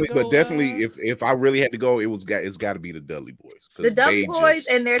definitely, if I really had to go, it's got to be the Dudley Boys. The Dudley Boys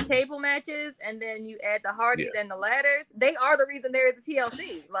and their table matches, and then you add the Hardys and the Ladders. They are the reason there is a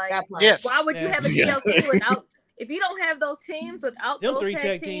TLC. Like, yes. why would you have a TLC without? If you don't have those teams without Them those three tag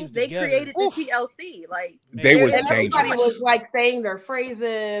tag teams, teams they together. created the TLC. Like, They were And everybody dangerous. was like saying their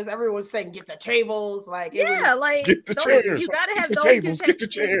phrases. Everyone was saying, "Get the tables." Like, it yeah, was, like Get the those- chairs. you gotta have Get the those tables. two Get the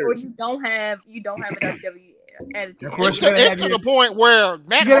tag teams, or chairs. you don't have a WWE attitude. Of course, It's to the point where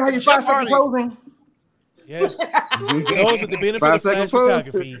Matt you gotta have your Jeff 5 second Hardy. posing. yeah. Those with the benefit 5 of flash second pose.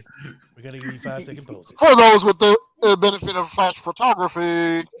 photography. We're gonna give you 5-second poses. For those with the benefit of flash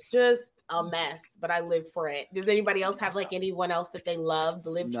photography. just a mess. But I live for it. Does anybody else have like anyone else that they loved,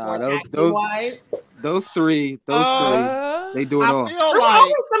 lived Nah, for? those Wise? those three, they do it I all. feel There's like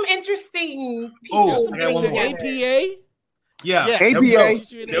always some interesting people. Oh, I got one doing more. together. APA. Yeah. Yeah. There we go.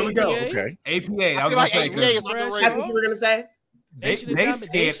 APA. There we go. Okay. APA. I I was feel gonna like say, APA 'cause is That's underrated. what you were gonna say. they Nation of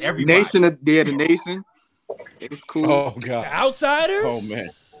scared Domination? everybody. The Nation. It was cool. Oh The God. Outsiders. Oh man.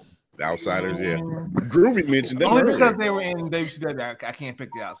 The Outsiders. Yeah. Groovy mentioned them Only earlier. because they were in WCW, I can't pick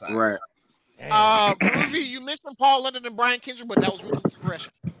the outside. Right. Damn. Groovy, you mentioned Paul London and Brian Kendrick, but that was ruthless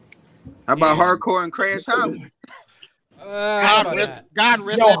aggression. How about Hardcore and Crash Holly? How God about rest, that? God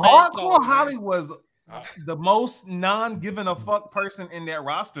rest Yo, that man's soul, Hardcore man. Holly was the most non-giving a fuck person in that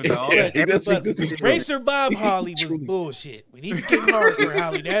roster, dog. Yeah, this But is true. Racer Bob Holly was bullshit. When he became Hardcore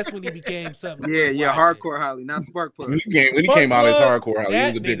Holly, that's when he became something. Yeah, Hardcore Holly, not Spark Plug. When he came out as hardcore, he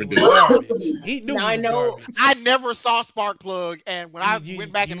was a different dude. He knew Now, he I was know- garbage. I never saw Sparkplug, and when I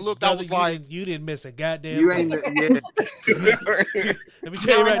went back and looked, I was like, you didn't miss a goddamn You thing. ain't, yeah. Let me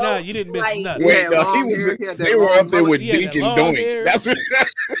tell you right now, you didn't miss Like- nothing. Wait, Yeah, no, long he was. hair, he had that They were long up there with mullet. He had Dink that and long Doink. hair. That's what.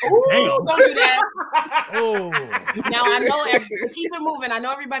 Ooh, don't do that. Oh, Now I know. Keep it moving. I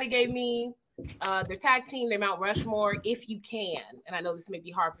know everybody gave me their tag team, their Mount Rushmore. If you can, and I know this may be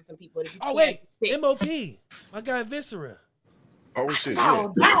hard for some people. If you oh can wait, pick- MOP, my guy Viscera, Oh shit!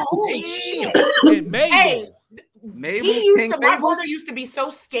 Yeah. Holy shit. and Mabel. Hey, Mabel, he used King to. My Mabel? brother used to be so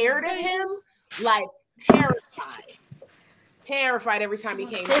scared of him, like terrified every time he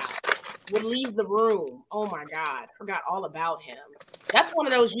came out. Would leave the room. Oh my God, forgot all about him. That's one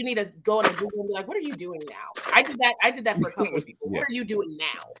of those you need to go in and Google and be like, "What are you doing now?" I did that for a couple of people. Yeah. What are you doing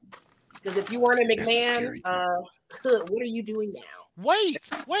now? Because if you weren't a That's the McMahon, scary what are you doing now? wait.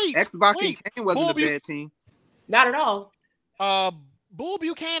 Xbox wait. and Kane wasn't Bull a bad team. Not at all. Bull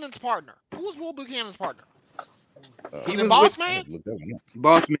Buchanan's partner. Who was Bull Buchanan's partner? He Was was it Boss with Man? Look that one up.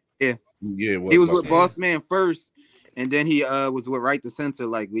 Boss Man. Yeah, Yeah, he was with Boss Boss Man first, and then he was with Right to Center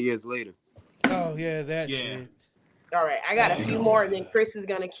like years later. Oh yeah, that Yeah. shit. All right, I got a few more, and then Chris is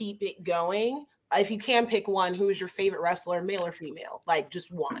gonna keep it going. If you can pick one, who is your favorite wrestler, male or female? Like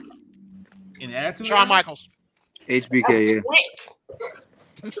just one. In attitude, Shawn Michaels. HBK, yeah.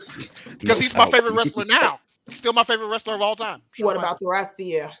 Quick. Because he's my favorite wrestler now. He's still my favorite wrestler of all time. Shawn What Michaels. about the rest of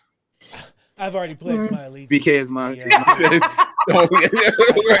you? I've already pledged my allegiance. BK is my. Yeah. Oh, I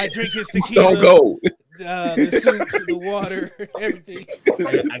yeah. drink his tequila. Stone Cold. The soup, the water, everything.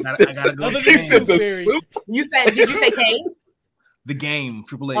 I gotta go. Other with than He said the Fairy. soup. Did you say Kane? The game,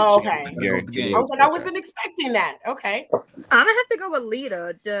 Triple H. Oh, okay. The game. I was like, I wasn't expecting that. Okay. I'm gonna have to go with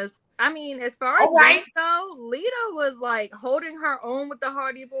Lita. I mean, as far as right. though, Lita was like holding her own with the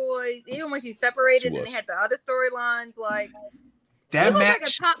Hardy Boys, even when she separated and they had the other storylines. Like that was match, like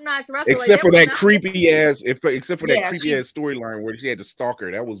a top-notch wrestler. Except like, for that creepy ass, except for that Yeah, creepy ass storyline where she had to stalk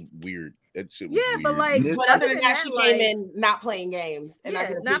her. That was weird. That shit was weird. but like, But other than that, she came in not playing games, and I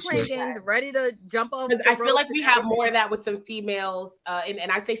can not playing appreciate games, that. ready to jump off. Because I feel like we have more of that with some females,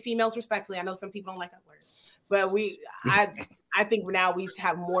 and I say females respectfully. I know some people don't like that word, but I think now we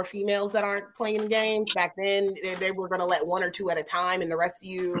have more females that aren't playing games. Back then, they were going to let one or two at a time, and the rest of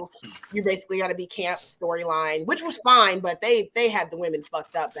you basically got to be camp storyline, which was fine, but they had the women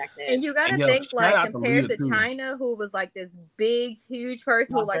fucked up back then. And you got to think, like, compared to China, who was like this big, huge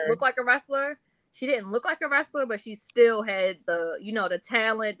person who like looked like a wrestler. She didn't look like a wrestler, but she still had the, the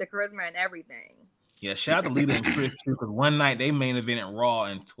talent, the charisma, and everything. Yeah, shout out to Lita and Chris too, because one night they main evented Raw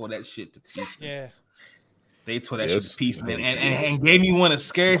and tore that shit to pieces. Yeah. They tore that shit to pieces and gave me one of the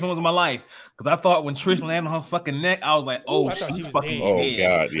scariest moments of my life. Because I thought when Trish landed on her fucking neck, I was like, oh, she's fucking dead.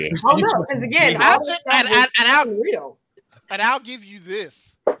 God, yeah. Oh, no, because again, I'll give you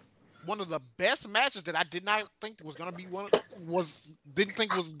this. One of the best matches that I did not think was gonna be didn't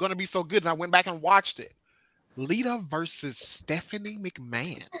think was gonna be so good, and I went back and watched it. Lita versus Stephanie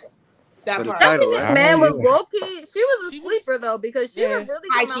McMahon. Stephanie McMahon was low-key. She was a sleeper though, because she would really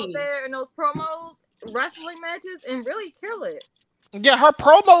come out there in those promos, wrestling matches, and really kill it. Yeah, her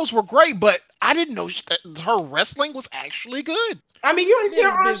promos were great, but I didn't know her wrestling was actually good. I mean, you ain't seen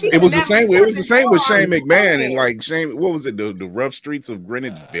her arm. It was the same. It was the same with Shane McMahon and like Shane. What was it? The rough streets of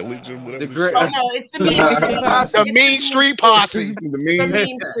Greenwich Village or whatever. It's the Mean Street Posse. The Mean Street Posse. The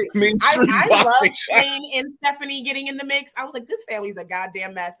Mean Street I Posse. love Shane and Stephanie getting in the mix. I was like, this family's a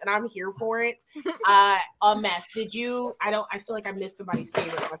goddamn mess, and I'm here for it. A mess. Did you? I feel like I missed somebody's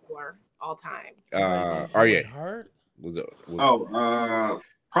favorite wrestler all time. RA. Was it?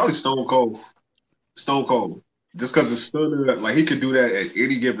 Probably Stone Cold. Stone Cold. Just because it's still like he could do that at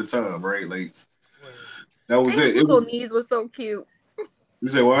any given time, right? Like that was it. His little knees was so cute. You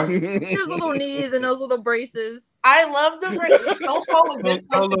say what? His little knees and those little braces. I love the braces. Stone Cold was this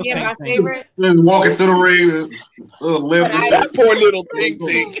close to being my favorite. Then walk into the ring, little limp. That poor little thing.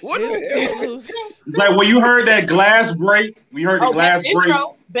 What the hell? It's like when you heard that glass break. We heard the glass break.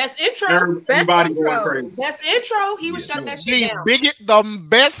 Best intro. Everybody going crazy. Best intro. He was shutting that shit down. The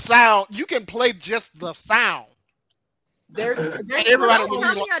best sound. You can play just the sound. There's clips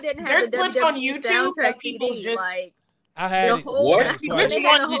on YouTube that people just like. I had it. What? Which one did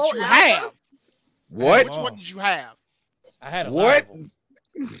you have? What? Which one did you have? I had a what?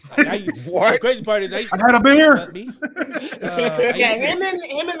 What? The crazy part is I had a beer. Him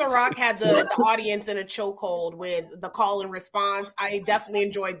and The Rock had the audience in a chokehold with the call and response. I definitely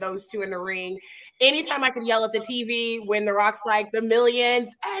enjoyed those two in the ring. Anytime I could yell at the TV when The Rock's like the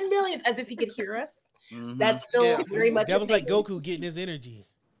millions and millions, as if he could hear us. Mm-hmm. That's still very much. That was like Goku getting his energy.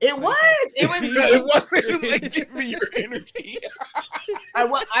 It was. It wasn't like give me your energy. I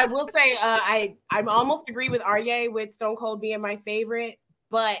will say I almost agree with Arye with Stone Cold being my favorite,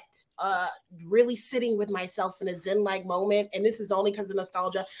 but really sitting with myself in a zen-like moment, and this is only because of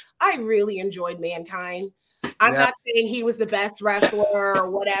nostalgia. I really enjoyed Mankind. I'm not saying he was the best wrestler or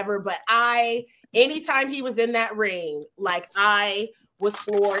whatever, but anytime he was in that ring, like I was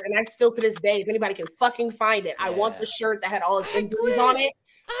floored, and I still to this day, if anybody can fucking find it, I want the shirt that had all his injuries on it.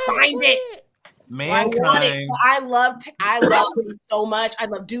 Find it. Mankind. I loved him so much. I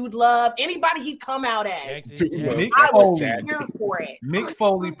love Dude Love. Anybody he come out as. I was here for it. Mick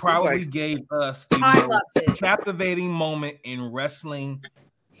Foley probably gave us the most captivating moment in wrestling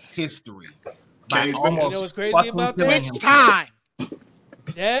history. You know what's crazy about that? Which time?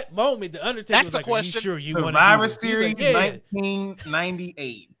 That moment, the Undertaker was like, "Are you sure you want to do Survivor this?" Series, like,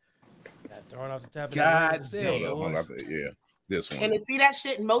 1998. Got thrown off the top of God damn. Yeah. This one. And to see that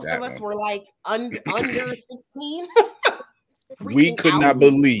shit, most of us were like under 16. We could not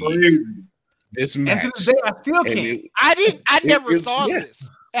believe this match. And to this day, I still can't. I never saw this.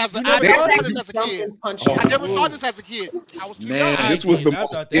 I never saw this as a kid. I never saw this as a kid. I was too young. This was the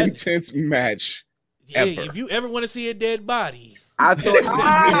most intense match ever. If you ever want to see a dead body, I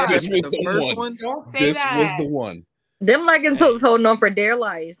thought this was the first one. Don't say This that. was the one. Them leggings was holding on for dear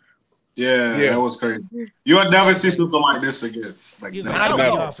life. Yeah, that was crazy. You'll never see something like this again. Like never.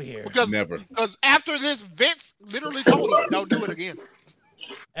 Off of here. Because after this, Vince literally told him, "Don't do it again."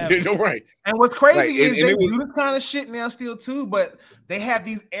 You're right. And what's crazy Like, is and they it was- do this kind of shit now still too, but they have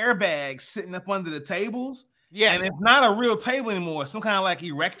these airbags sitting up under the tables. Yeah, And it's not a real table anymore. It's some kind of like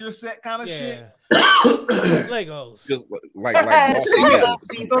erector set kind of shit. Legos. Just like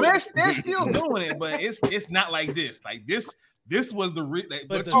So they're still doing it, but it's not like this. Like this was the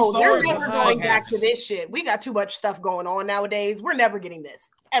But they're never going back to this shit. We got too much stuff going on nowadays. We're never getting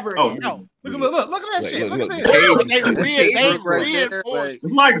this ever again. No. Look at that shit. Look at this.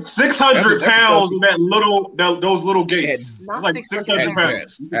 It's like 600 pounds in those little gates. Not It's like 600 pounds.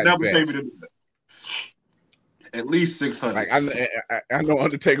 best. You can never pay me to do that. At least 600. Like I know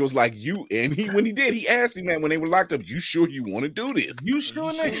Undertaker was like, you, and when he asked him that when they were locked up, you sure you want to do this? You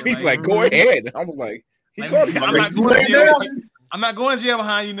sure, nigga? He's like, go ahead. I was like, he called him. I'm not going to jail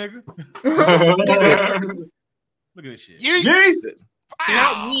behind you, nigga. Look at this shit.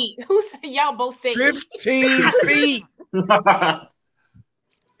 Not yeet. Who said y'all both say 15 feet?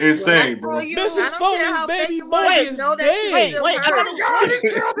 Insane, bro. Mrs. Foley's baby boy is dead. Wait, I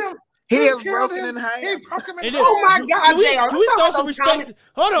killed him. He is broken in half. Oh my God, JR. Can we throw some respect?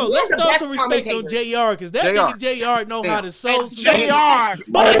 Hold on, let's throw some respect on JR because that nigga JR know how to sew. JR.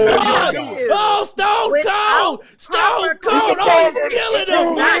 Oh, Stone Cold! Stone Cold! Oh, he's killing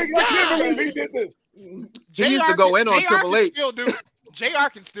him! I can't believe he did this. He used to go in on Triple H. JR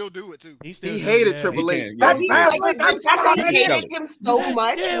can still do it too. He hated Triple H. Somebody hated him so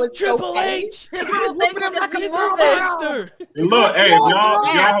much. Was Triple so H. People think him like he's a monster. Look, hey, y'all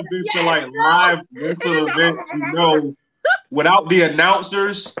have been to like live wrestling events, you know, without the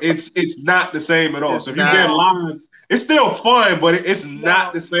announcers, it's not the same at all. So if you get live, it's still fun, but it's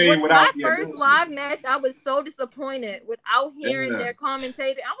not the same without the announcers. My first live match, I was so disappointed without hearing their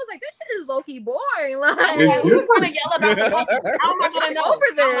commentator. I was like, this shit is low-key boring. Like, who's gonna yell about the how am I gonna know over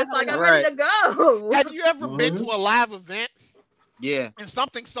this? Like, I'm ready to go. Have you ever been to a live event? Yeah. And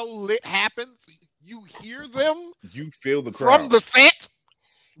something so lit happens, you hear them. You feel the crowd from the set.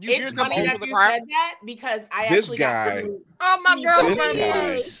 You it's hear them funny over that the you crowd. said that because I This actually guy- got to Oh, my girlfriend.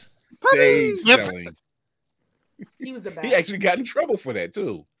 This guy stayed selling. He was the best. He actually got in trouble for that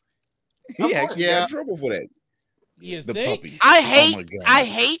too. He actually got in trouble for that. Yeah, The puppies. I Oh my God.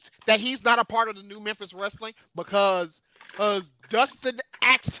 hate that he's not a part of the new Memphis Wrestling because Dustin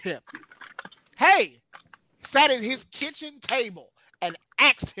asked him, hey, sat at his kitchen table and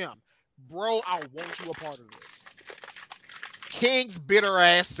asked him, bro, I want you a part of this. King's bitter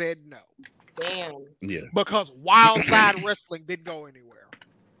ass said no. Damn. Yeah. Because Wild Side Wrestling didn't go anywhere.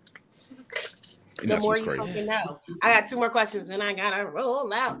 And The that's more what's you crazy. fucking know. I got two more questions, then I gotta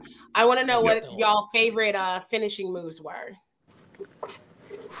roll out. I want to know what y'all favorite finishing moves were.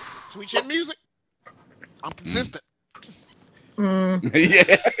 Sweet chin music. I'm consistent. Yeah.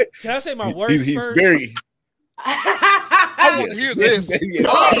 Can I say my worst He's first? very. I want to hear this. Yeah.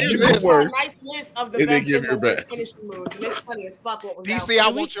 I want to hear Give this. your A worst. nice list of the And then best give and your the worst best. finishing moves. And it's funny as fuck what was DC, out.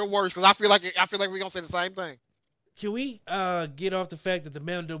 I want your worst because I feel like we're gonna say the same thing. Can we get off the fact that the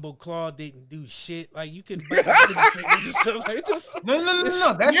mandible claw didn't do shit? Like you can. No. That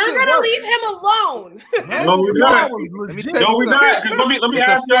You're shit gonna worked. leave him alone. No, we're not. Legit. No, we're not. 'Cause let me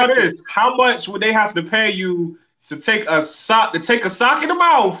ask y'all this: how much would they have to pay you to take a sock in the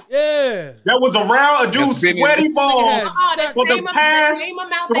mouth? Yeah. That was around a dude's That's been sweaty in- balls for the past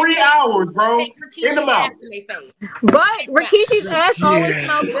 3 hours, bro. In the mouth. But Rikishi's ass always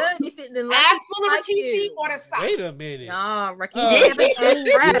smelled good if it didn't Ass full of Rikishi or the sock? Wait a minute. Nah, Rikishi have his ass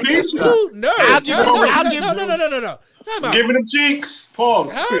wrapped. Dude, no. No. Time out. Give me them cheeks.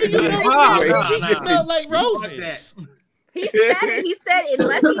 Pause. How do you know his cheeks smell like roses? He said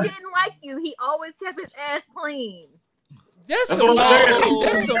unless he didn't like you, he always kept his ass clean. That's what I'm saying.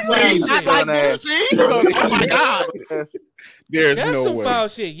 That's some foul He's not shit. like Lucy. Oh my God. There's That's no some way. foul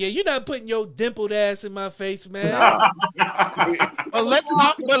shit. Yeah, you're not putting your dimpled ass in my face, man. But let's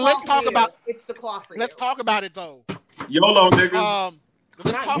talk about It's the claw for let's you. talk about it though. YOLO, niggas.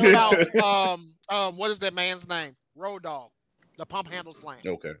 Let's talk about what is that man's name? Road Dogg, the pump handle slam.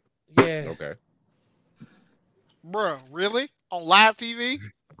 Okay. Yeah. Okay. Bruh, really? On live TV?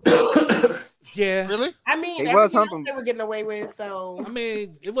 Yeah. Really? I mean, He was everything else humping. they were getting away with, so. I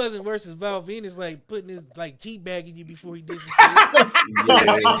mean, it wasn't worse as Val Venus like putting his like teabagging you before he did some shit.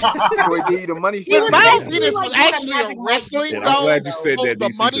 Before he give you the money Well, shot. Val Venus was actually a wrestling And I'm glad you though. said that, The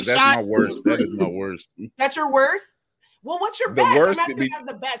DC, money because that's shot my worst. was That great. is my worst. That's your worst? Well, what's your The best? worst I'm would asking be- about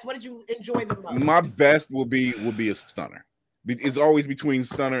the best. What did you enjoy the most? My best will be a stunner. It's always between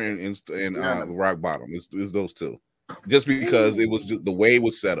stunner and rock bottom. It's those two. Just because it was just the way it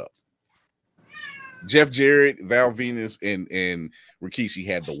was set up. Jeff Jarrett, Val Venus, and Rikishi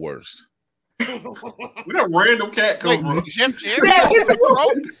had the worst. Where that random cat come from? Jeff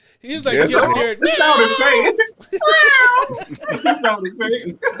Jarrett. He's like Jeff Jarrett. He sounded fake. He sounded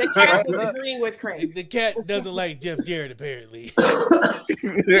fake. The cat was agreeing with Chris. The cat doesn't like Jeff Jarrett apparently.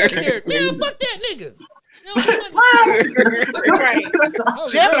 Jeff Jarrett, man, fuck that nigga. Right.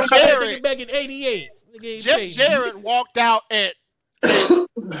 Jeff Jarrett back in '88. Jeff Jarrett walked out at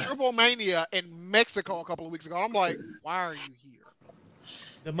Triple Mania in Mexico a couple of weeks ago. I'm like, why are you here?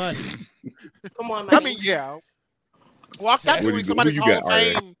 The money. Come on, man. I mean, yeah. Walked out doing somebody's Hall of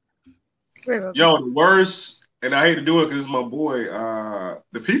Fame. Yo, the worst, and I hate to do it because it's my boy,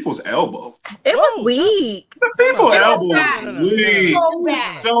 the People's Elbow. It was weak. The People's Elbow bad. was weak. So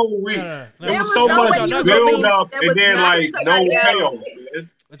bad. So weak. There was so much build up and then like no payoff.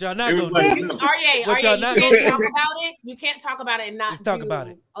 But y'all not It was gonna like- do. Arye, But y'all you not can't gonna- talk about it. You can't talk about it and not Just talk do about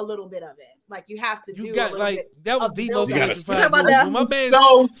it. a little bit of it. Like you have to do You a got little like bit that was of the build most up. electrifying Talk about move. that. When my man,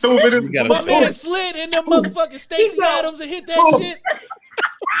 So stupid. my man slid in them motherfucking Stacey Adams and hit that shit.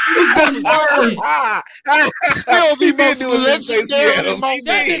 It's the worst. Still the He did most do it in Stacey legendary Adams. moment.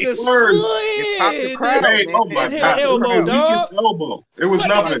 That nigga Word. slid. Hey, Oh my And hit god! an elbow, It was the dog. weakest elbow. It was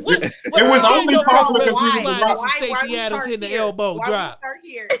nothing. What It was only popular because why? we Slide was is from Stacey Adams hitting the elbow Why drop. we start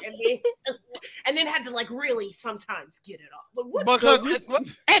here and then had to like really sometimes get it off. But what? Because So we- and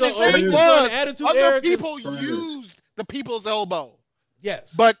the so are we thing just going was, to Attitude other Era? 'Cause- people used the people's elbow,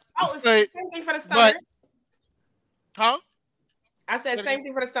 Yes. but Oh, it's the like, same thing for the stunner. huh? I said same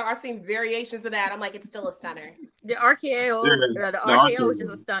thing for the stunner. I've seen variations of that. I'm like, it's still a stunner. The RKO, Yeah, the the RKO is RKO.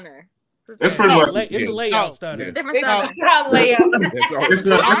 just a stunner. It's pretty It's much. a layout Oh, stunner. It's a different No. stunner. Not layup. That's all. It's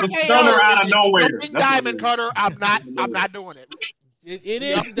a stunner out of nowhere. Jumping diamond cutter. I'm not doing it. It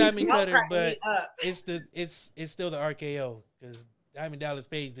is the Diamond Y'all Cutter, crack but me up. it's still the RKO because Diamond Dallas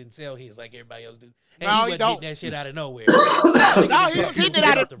Page didn't sell his like everybody else do. And No, he he wasn't don't. hitting that shit out of nowhere. No, he was hitting it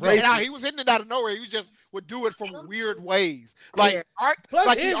out of the rope. he was hitting it out of nowhere. He just would do it from weird ways, like Yeah. Plus,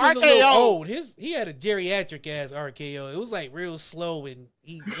 like his the was a little RKO. old. He had a geriatric ass RKO. It was like real slow and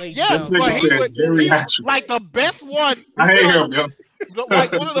he laid Yes, down. but he said would geriatric. like the best one. I hate him, yo.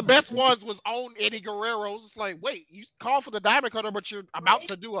 Like one of the best ones was on Eddie Guerrero's. It's like, wait, you call for the diamond cutter, but you're about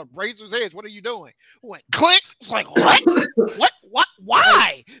to do a razor's edge. What are you doing? Went click. It's like what? What?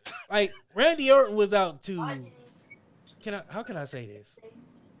 Why? Like Randy Orton was out to. How can I say this?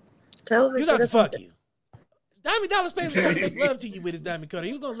 He was out to fuck you. Diamond Dallas Page was trying to make love to you with his diamond cutter.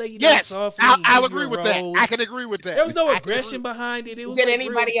 He was gonna lay you down Yes, softly. I'll give you agree a with that. rose. I can agree with that. There was no I can aggression agree. behind it. It was Did like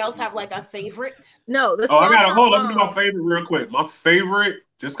anybody real- else have like a favorite? No, the Oh, I gotta small hold. Let me do bomb. my favorite real quick. My favorite,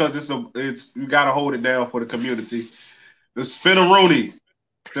 just because it's you gotta hold it down for the community. The Spinneroonie.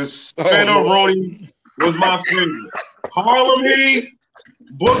 The Spinneroonie was my favorite. Harlem Heat,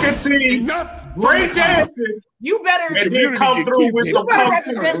 Booker T, great dancing, You better, and then come through with you some better comfort,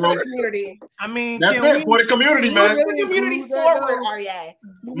 represent bro. for the community. I mean, That's can it for the community, man. Push the community forward, Arye.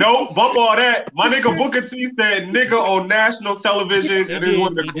 No, bump all that. My nigga Booker T said nigga on national television. He It is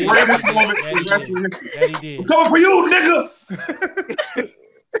one of did, the he greatest did. moments That in he did. wrestling history. That he did. I'm coming for you, nigga.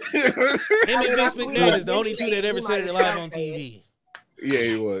 Him and Vince McMahon is the only two that ever said it live on TV. Yeah,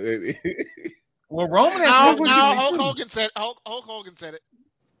 he was. well, Roman No, has no, Hulk Hogan said it. Hulk Hogan.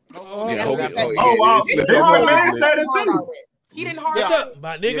 Yeah, Hogan. Oh, wow. yeah, This one man said it Hard too. on it. He didn't hard What's on up,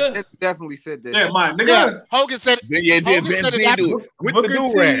 my Yeah, nigga? Vince definitely said that. Yeah, my nigga. Yeah, Hogan said it. Yeah, did Hogan Vince said it did after- do it with Booker the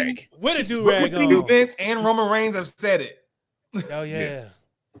T. do rag. With a do rag Booker T, on. Vince and Roman Reigns have said it. Oh yeah.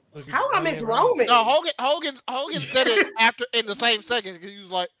 How I miss Yeah, Roman? No, Hogan said it after in the same second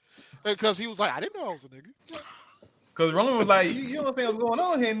because he was like, I didn't know I was a nigga. Because Roman was like, you don't understand what's going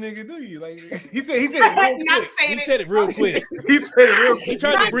on here, nigga, do you? Like he said it Not real quick. saying He it. said it real quick. He said it real He quick.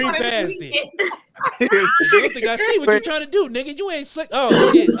 tried to Not breathe trying to past tweak it. You don't think I see what you're trying to do, nigga? You ain't slick.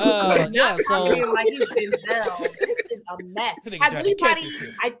 Oh shit. Yeah. I'm being So like he's been held. This is a mess. That nigga Has tried to catch anybody?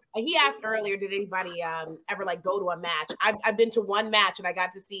 himself. He asked earlier, did anybody ever like go to a match? I've been to one match and I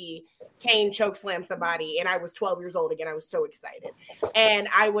got to see Kane chokeslam somebody, and I was 12 years old again. I was so excited, and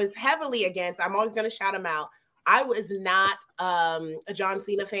I was heavily against. I'm always going to shout him out. I was not a John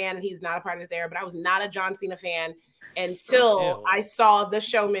Cena fan, and he's not a part of this era, but I was not a John Cena fan until Ew. I saw the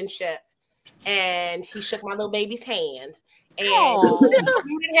showmanship, and he shook my little baby's hand. And Aw.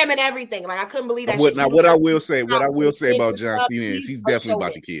 included him and everything. Like I couldn't believe that. shit. Now, He what I was will say about John up, Cena is he's a definitely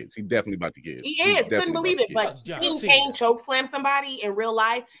about showman. the kids. He's definitely about the kids. He He's is. Couldn't definitely believe about it. the But kids. John seeing Cena. Kane choke slam somebody in real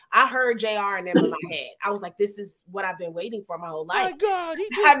life, I heard JR and them in my head. I was like, this is what I've been waiting for my whole my life. God, he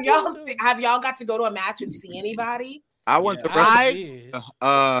just Have y'all got to go to a match and see anybody? I went to I Wrestle- did.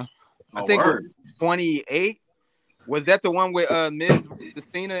 I Oh, think it was word. 28. Was that the one where Miz,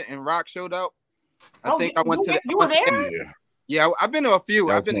 Cena, and Rock showed up? I think I went to that. You were there? Yeah, Yeah, I've been to a few.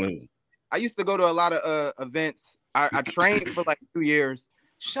 that I've was been one to of them. I used to go to a lot of events. I trained for like 2 years.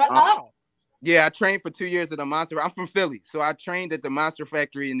 Shut up. Yeah, I trained for 2 years at the Monster. I'm from Philly, so I trained at the Monster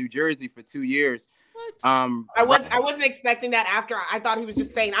Factory in New Jersey for 2 years. I wasn't expecting that. After I thought he was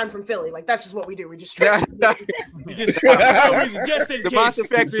just saying I'm from Philly. Like that's just what we do. We just train. The Monster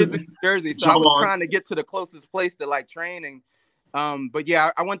Factory is in New Jersey, so I was trying to get to the closest place to like training. But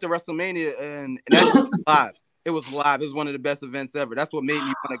yeah, I went to WrestleMania and that was live. It was live. It was one of the best events ever. That's what made me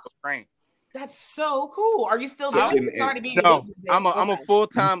want to go train. That's so cool. Are you still doing it? Sorry to be. No, I'm a full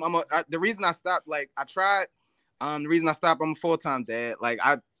time. The reason I stopped, like I tried. The reason I stopped, I'm a full time dad. Like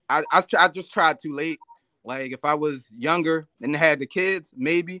I just tried too late. Like if I was younger and had the kids,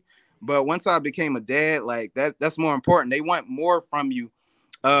 maybe. But once I became a dad, like that's more important. They want more from you.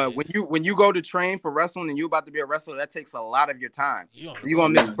 When you go to train for wrestling and you're about to be a wrestler, that takes a lot of your time. You're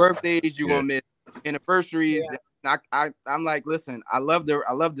gonna miss birthdays. You're gonna miss anniversaries. Yeah. I'm like, listen, I love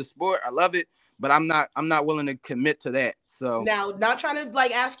the sport. I love it. But I'm not willing to commit to that. So now, not trying to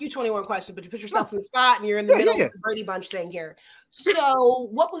like ask you 21 questions, but you put yourself in the spot and you're in the middle of the Brady Bunch thing here. So,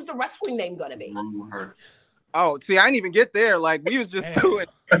 what was the wrestling name gonna be? Oh, see, I didn't even get there. Like we was just doing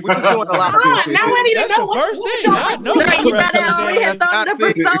a lot of things. Now I need to know what first thing. I know you gotta already have thought the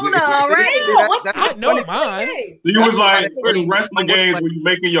persona already. I know mine. You was like in wrestling games when you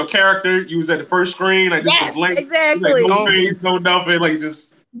making your character. You was at the first screen, like just blank, exactly. Like, no face, no nothing, like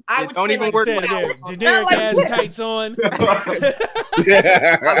just. I would don't even work there. Generic ass tights on.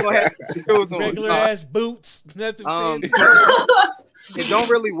 Regular ass boots. Nothing fancy. It don't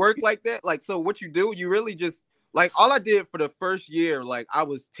really work like that. Like, so what you do, you really just like all I did for the first year, like I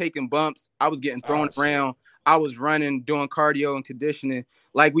was taking bumps, I was getting thrown around, I was running, doing cardio and conditioning.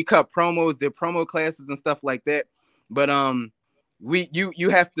 Like we cut promos, did promo classes and stuff like that. But you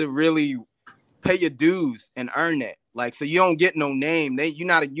have to really pay your dues and earn that. Like, so you don't get no name. You're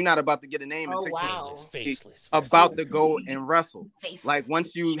not about to get a name until you're about to go and wrestle. Like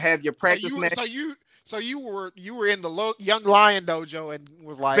once you have your practice match. So you were in the Young Lion dojo and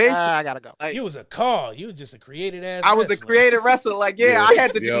was like, I gotta go. Like, you was a call. You was just a created ass. I was a created wrestler. Like, I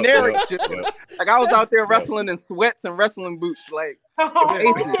had the generic shit. Like I was out there wrestling in sweats and wrestling boots. Like,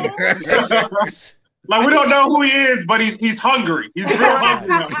 like we don't know who he is, but he's hungry. He's real hungry.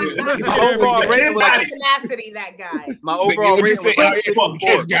 My overall rating was tenacity. That guy. My overall rating was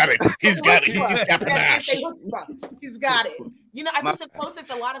he's got it. He's got it. He's got panache. He's got it. You know, I think the closest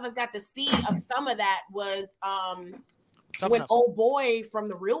a lot of us got to see of some of that was when old boy from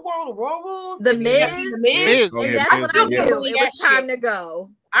the Real World, Royal Rules, the Miz. That's what I knew. It was time to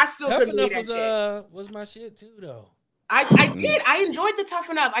go. I still Tough couldn't Enough believe that shit. Was my shit too, though. I did. I enjoyed the Tough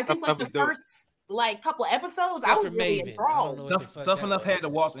Enough. I think like the first like couple of episodes, I was really enthralled. Tough Enough had to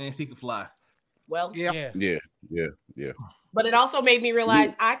walk and he could fly. Well, yeah. But it also made me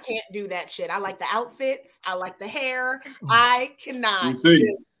realize I can't do that shit. I like the outfits. I like the hair. I cannot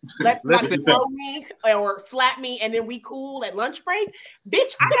let somebody throw me or slap me and then we cool at lunch break.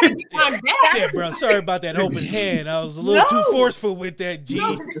 Bitch, I gotta get my back. Yeah, bro. Sorry about that open hand. I was a little too forceful with that, G.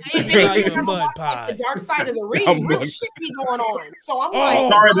 The dark side of the ring. Real shit be going on. So I'm like,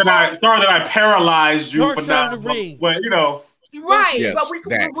 sorry that I paralyzed you dark for side not. of the ring. But you know. Right, yes, but we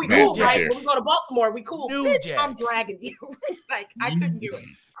cool, right? When we go to Baltimore, we cool. New Bitch, Jack. I'm dragging you. Like I couldn't do it.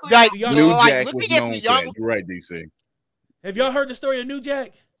 New Jack was known for that. You're right, DC. Have y'all heard the story of New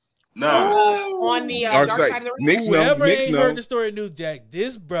Jack? No. On the dark side of the ring. Whoever ain't heard the story of New Jack,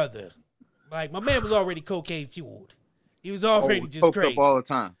 this brother, like my man was already cocaine fueled. He was already just crazy up all the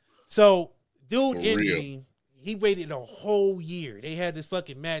time. So, dude injured him. He waited a whole year. They had this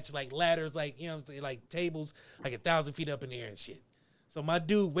fucking match, like ladders, like, you know what I'm saying, like tables, like 1,000 feet up in the air and shit. So my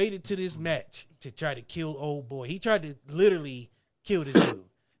dude waited to this match to try to kill old boy. He tried to literally kill this dude.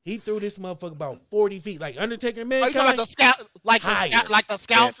 He threw this motherfucker about 40 feet, like Undertaker Mankind. Like the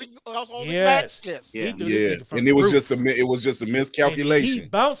scalping. Yes. Yeah. And it was just a miscalculation. And he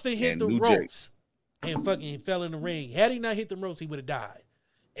bounced and hit the ropes and fucking fell in the ring. Had he not hit the ropes, he would have died.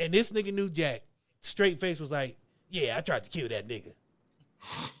 And this nigga New Jack, straight face, was like, yeah, I tried to kill that nigga.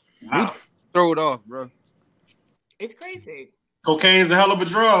 Wow. Throw it off, bro. It's crazy. Cocaine's a hell of a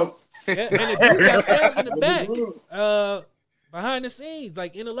drug. Yeah, and the dude got stabbed in the back. Behind the scenes,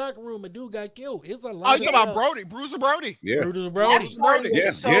 like in the locker room, a dude got killed. It's a lot. Oh, you talking about Brody, Bruiser Brody? Yeah, Bruiser Brody. Bruiser Brody.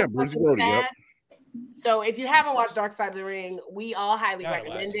 Yep. So if you haven't watched Dark Side of the Ring, we all highly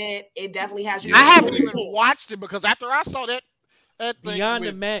recommend it. It definitely has you. I haven't even watched it because after I saw that thing Beyond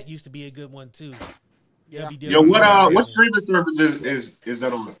the Mat used to be a good one too. Yeah. Yo, what streaming service is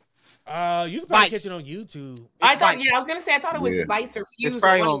that on? You can probably catch it on YouTube. I was gonna say I thought it was Vice or Fuse. It's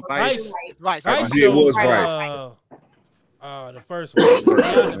probably on Vice. Vice. It was Vice. The first one.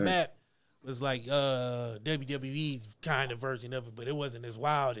 Beyond the Map was like WWE's kind of version of it, but it wasn't as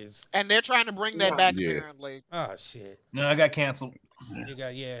wild as. And they're trying to bring that back apparently. Oh shit! No, I got canceled. You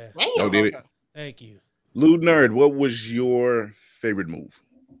got Oh, did it? Thank you. Lewd Nerd, what was your favorite move?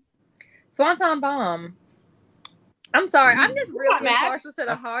 Swanton Bomb. I'm sorry. I'm just really partial to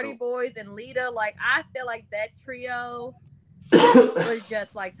the Hardy Boys and Lita. Like, I feel like that trio was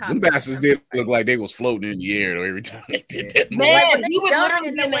just like top. Them bastards did look like they was floating in the air though, every time they did that. Man, like, he would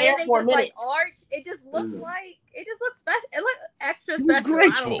literally be in the air for a minute. Like, arch, it just looked like it just looked special. It looked extra special. It was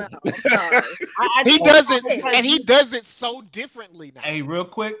graceful. I don't know. I'm sorry. He does it, and he does it so differently now. Hey, real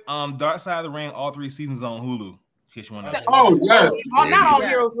quick, Dark Side of the Ring, all 3 seasons on Hulu. In case you want to. Oh yeah. Oh, not all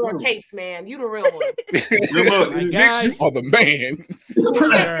heroes wear capes, man. You the real one. Nick, you are the man.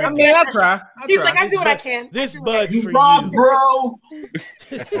 I mean, I try. He's like, I do what I can. This bud's for Rob, you, bro.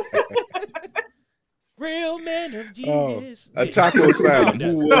 Real man of genius. Taco Asylum.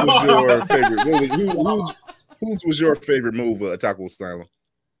 Who was your favorite? Whose was your favorite move? Taco Asylum.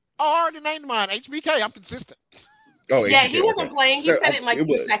 Oh, I already named mine. HBK. I'm consistent. Oh, yeah, he wasn't playing. He said it in like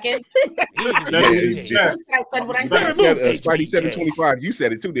 2 seconds. Yeah. I said what I said. Spidey 725. You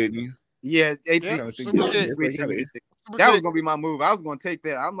said it too, didn't you? Yeah, that was gonna be my move. I was gonna take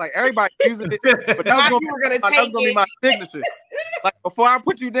that. I'm like, everybody using it, but that was gonna be my signature. Like before I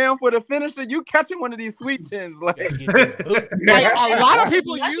put you down for the finisher, you catching one of these sweet chins. Like a lot of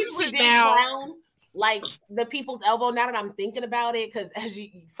people use it now. Like the people's elbow. Now that I'm thinking about it, because as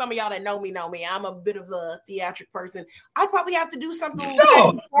some of y'all that know me, I'm a bit of a theatric person. I'd probably have to do something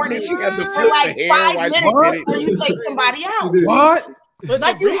for like 5 minutes before you take somebody out. What? But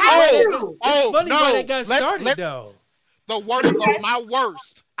like you have to. It's funny why that got started though. The worst of my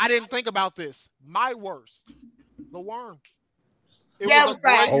worst. I didn't think about this. My worst. The worm. That was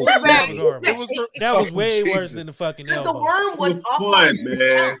way worse than the fucking elbow. The worm was awful.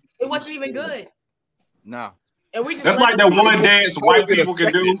 It wasn't even good. No. And we just that's like that one dance white people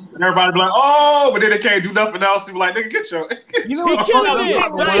can do, and everybody be like, "Oh," but then they can't do nothing else. They be like, "Nigga, get your." You know what?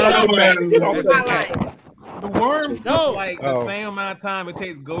 The worm took like the same amount of time it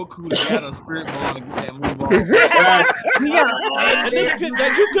takes Goku to get a spirit ball and get that move on. You couldn't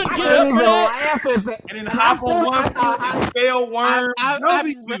get up for that. And then hop on one foot and spell worm. I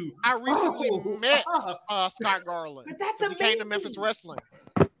recently met Scott Garland. But that's amazing. He came to Memphis Wrestling.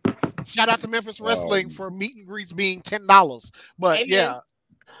 Shout out to Memphis Wrestling for meet and greets being $10. But yeah.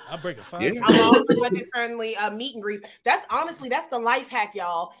 I'll break a $5. I'm also budget friendly meet and greet. That's the life hack,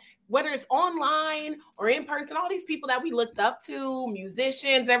 y'all. Whether it's online or in person, all these people that we looked up to,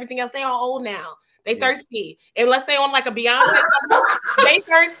 musicians, everything else, they all old now. They thirsty. And let's say on like a Beyonce, they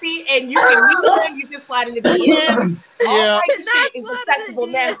thirsty, and you can meet them, you can slide in the DM. Yeah. All that shit is accessible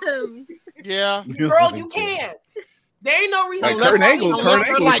now. Yeah. Girl, you can. There ain't no reason. Like Kurt Angle is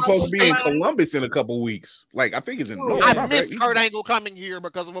supposed to be in Columbus in a couple weeks. Like I think it's in. I missed Kurt Angle coming here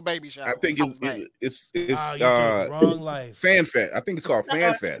because of a baby shower. I think it's wrong life. Fan Fest. I think it's called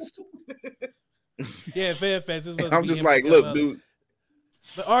Fan Fest. Yeah, Fan Fest. I'm just like, look, dude.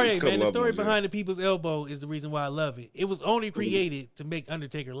 But RA, man, the story behind the people's elbow is the reason why I love it. It was only created to make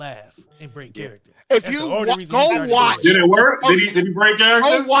Undertaker laugh and break character. If you go watch, did it work? Did he break character?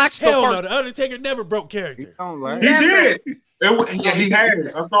 Go watch. Hell no, the Undertaker never broke character. He did. He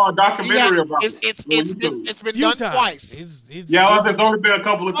has. I saw a documentary about it. It's been done twice. It's only been a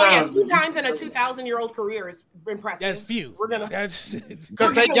couple of times. 2 times in a 2,000-year-old career is impressive. That's few.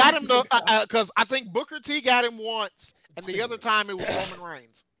 Because they got him because I think Booker T got him once, and the other time it was Roman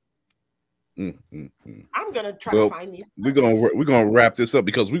Reigns. I'm gonna try to find these. We're gonna wrap this up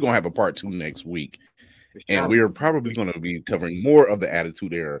because we're gonna have a part 2 next week, and we are probably gonna be covering more of the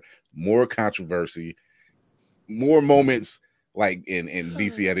Attitude Era, more controversy, more moments like in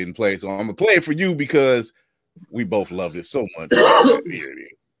DC I didn't play. So I'm gonna play it for you because we both loved it so much. Here it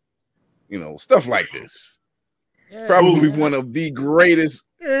is. You know, stuff like this. Yeah, probably one of the greatest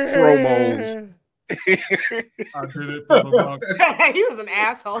promos. I did it. He was an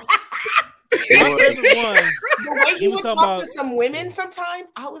asshole. My favorite one. The way he would talk to some women sometimes,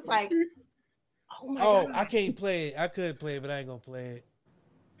 I was like, oh my God. I can't play it. I could play it, but I ain't gonna play it.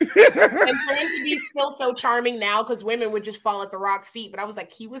 And for him to be still so charming now, because women would just fall at The Rock's feet, but I was like,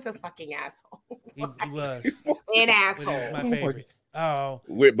 he was a fucking asshole. He was an asshole. But he was my favorite. Oh,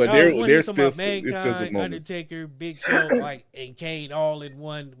 but they're still Mankind, Undertaker, Big Show, like and Kane all in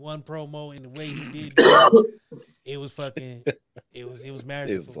one promo, and the way he did it was fucking. It was marriage.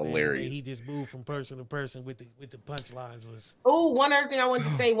 It was hilarious. He just moved from person to person with the punchlines was. Oh, one other thing I wanted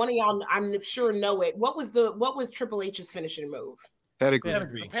to say. One of y'all, I'm sure know it. What was Triple H's finishing move?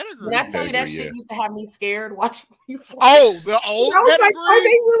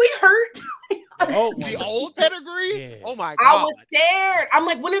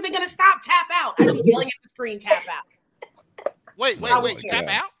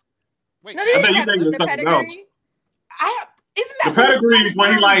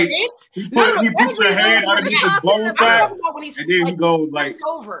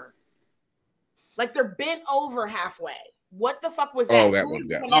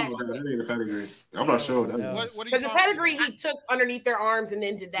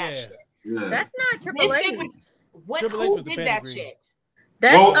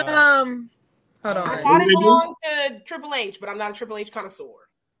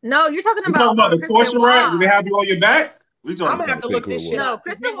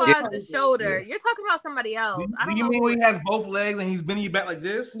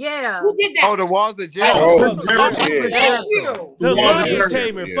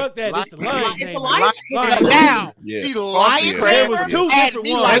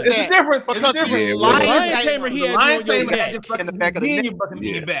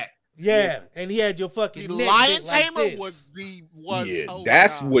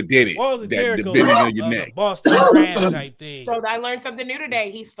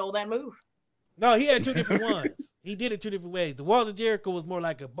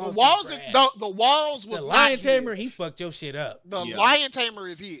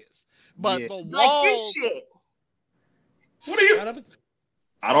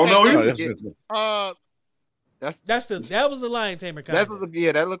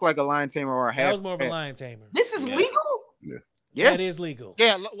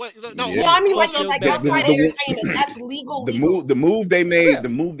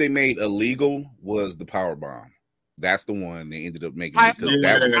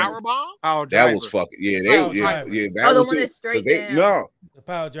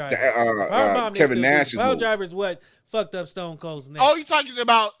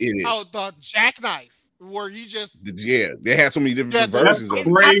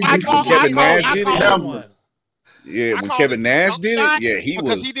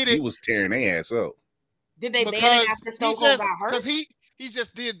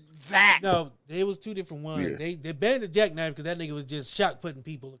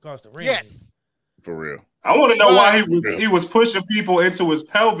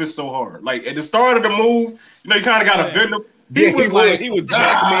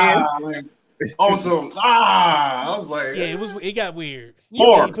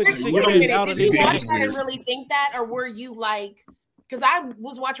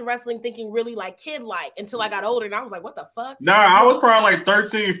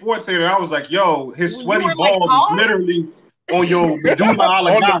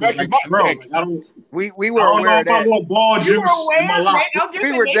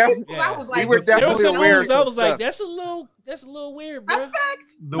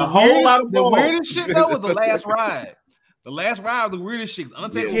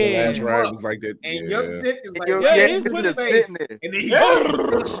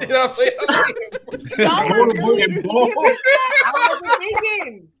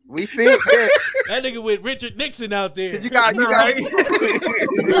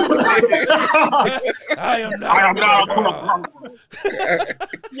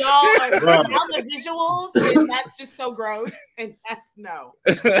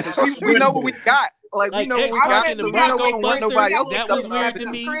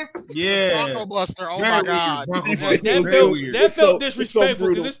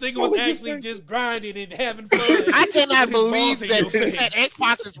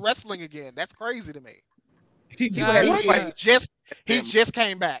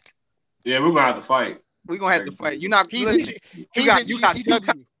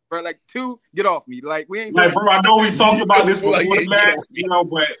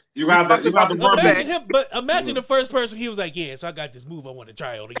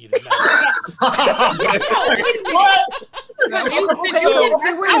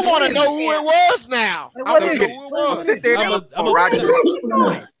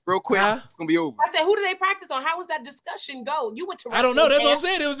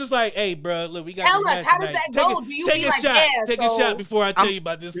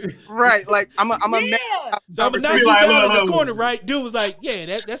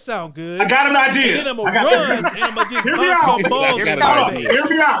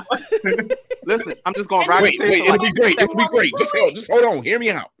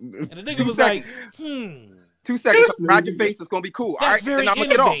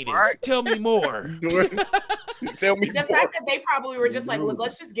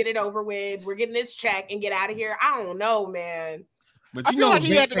 we're getting this check and get out of here. I don't know, man. But I you feel know, like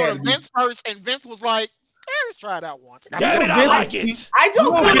he had to go to be- Vince first, and Vince was like, let's try it out once. Damn it, I like it. I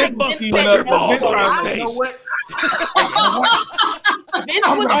don't feel like Put Vince your said balls no. on his You know face. what? Vince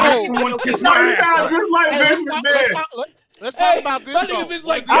was Someone kiss No, my he ass. sounds just like Hey, Vince McMahon. let's talk Hey, about this my though. nigga Vince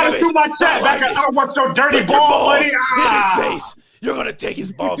like, I damn done it. threw my chat like back. it. I want your dirty Put your ball, balls buddy. in his face. You're gonna take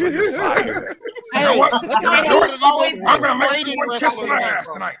his balls when you're fired. Hey, know what? look at I the know most it's always I'm gonna make frustrating someone kiss wrestler my ever. ass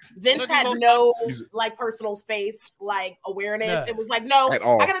tonight. Vince Look at had most- no He's- like personal space, like awareness. Nah. It was like, no, At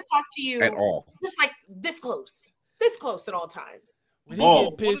all. I gotta talk to you At all. just like this close at all times. When he Oh.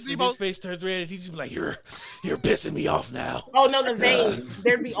 get pissed and his face turns red, he's just be like, you're pissing me off now. Oh no, the veins.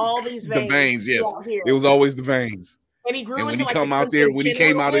 There'd be all these The veins. veins, yes. out here. It was always the veins. And he grew And when into he like come the out there, crimson when he chin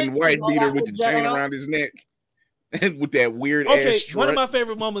came out in ornament, white all beater that with would the chain jut up. around his neck, and with that weird Okay, ass one of strut. my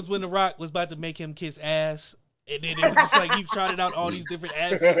favorite moments when The Rock was about to make him kiss ass, and then it was just like he trotted out all these different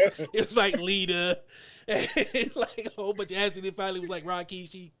asses. It was like Lita, and like a whole bunch of asses, and it finally was like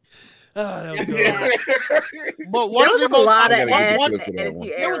Rikishi. Oh, that was good. But There was a lot of I gotta ass get in the clip the for that Attitude one.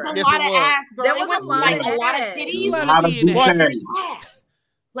 There was Era. a Yes, lot it of was. ass, girl. There It was a wasn't lot like of a lot of ass. A titties. lot Lot of of tea in booty. that. Ass.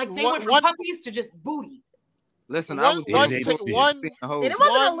 Like they What- went from what- puppies to just booty. Listen, I was One- there one- for one- the whole And it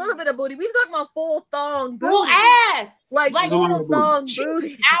wasn't a One- little bit of booty. We were talking about full thong booty. Full ass. Like Like, full thong Cheeks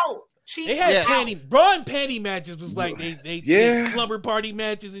booty. out. Cheeks They had Yeah. panty, bra and panty matches was like they Yeah. shit, slumber party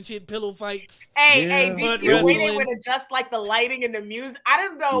matches and shit, pillow fights. Hey, Yeah. hey, Butt did you the way they wrestling. would adjust like the lighting and the music? I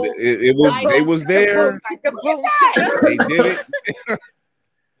don't know. It was. Like, They was there. They did it.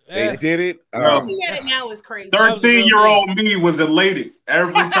 They Yeah. did it. Looking at it now is crazy. was a real 13-year-old me was elated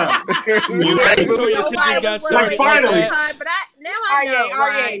every time. Victoria's Secret Nobody got was started like finally. that time, but now I know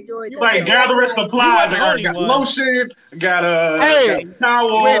why I enjoyed You the Like show. gathering supplies. I got Only one. lotion, got a Hey,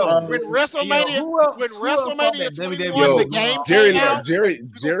 towel. when WrestleMania, when WrestleMania 21, Yo, the game Jerry, came out.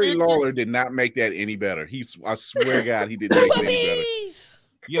 Jerry Lawler did not make that any better. I swear to God, he didn't make it any better. Please.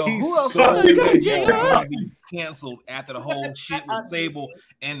 Yo, He's who else so thought good. that JR. was gonna be canceled after the whole shit with Sable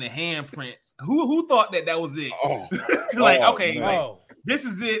and the handprints? Who thought that was it? Oh, Like, oh, okay, man. like, Oh. this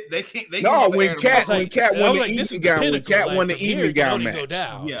is it. They can't. They No, can't when air the Cat ball. when Cat I won was the like, this is evening the gown, when pinnacle. Cat Like, won the from here, evening it can gown only match. go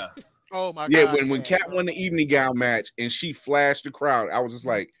down. Yeah. Oh my Yeah, god! when Cat won the evening gown match and she flashed the crowd, I was just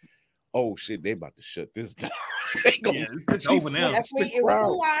like, "Oh shit, they about to shut this down." They gonna- Yeah, it's she over now. flashed Definitely, the it was a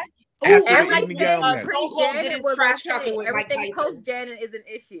crowd. lot. After Ooh, the I like evening that gown match. Stone Cold did Janet his was trash okay. talking with Mike Everything Tyson. post Janet is an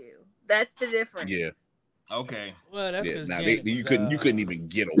issue. That's the difference. Yeah. Okay. Well, that's Yeah, because now you couldn't even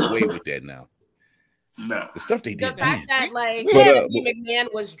get away with that now. No. The stuff they The did fact then. that like But, Stephanie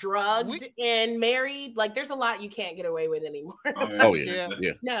McMahon was drugged and married, like there's a lot you can't get away with anymore. Oh yeah,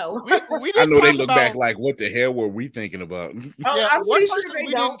 yeah. No. we I didn't know they talk look about, back like, what the hell were we thinking about? Oh, I'm one pretty sure person they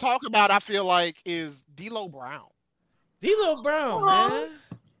we don't. didn't talk about. I feel like is D'Lo Brown. D'Lo Brown, Aw. man.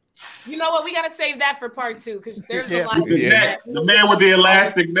 You know what? We gotta save that for part 2 because there's Yeah. a lot. The Yeah. neck. The man with the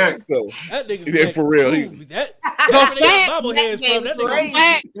elastic neck. So That nigga's Yeah, neck for real, he- moved. That The that's where they fact got bobbleheads from. That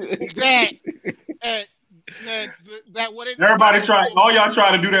nigga. That what it. Everybody try. All y'all try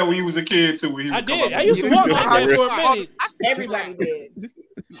to do that when you was a kid too. When he I would come did. up I and used to get walk it. like that for a minute. Everybody did.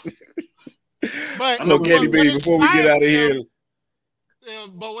 But So Candy what B, before we get inspired out of here, him,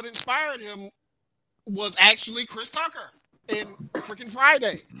 but what inspired him was actually Chris Tucker in freaking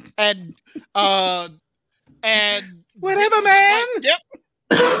Friday, and whatever, man. Yep.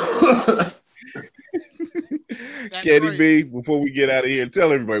 That's Candy great. B, before we get out of here,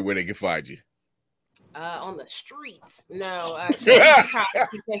 tell everybody where they can find you. On the streets. No. She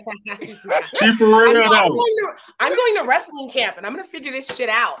for real though. I'm going to wrestling camp and I'm gonna figure this shit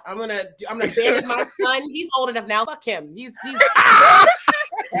out. I'm gonna band my son. He's old enough now. Fuck him. He's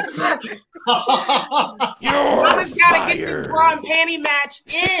Mama's gotta get this bra and panty match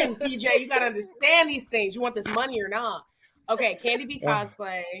in, PJ. You gotta understand these things. You want this money or not? Okay, Candy B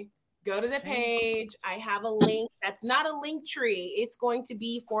cosplay. Go to the page. I have a link. That's not a link tree. It's going to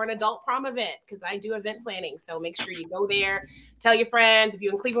be for an adult prom event because I do event planning. So make sure you go there. Tell your friends if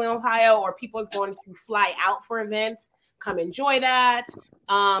you're in Cleveland, Ohio, or people is going to fly out for events. Come enjoy that.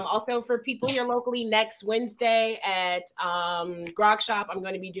 Also for people here locally, next Wednesday at Grog Shop, I'm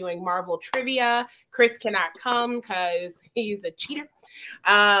going to be doing Marvel trivia. Chris cannot come because he's a cheater.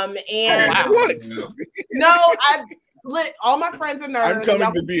 And What? no, all my friends are nerds. I'm coming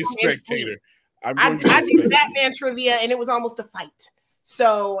Y'all to be a can come and spectator. I did Batman trivia and it was almost a fight.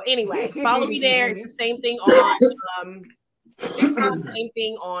 So anyway, follow me there. It's the same thing on TikTok, same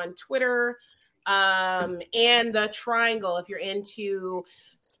thing on Twitter. And the Triangle, if you're into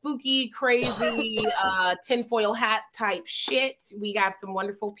spooky, crazy, tinfoil hat type shit, we got some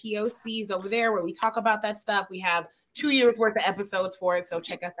wonderful POCs over there where we talk about that stuff. We have 2 years worth of episodes for it, so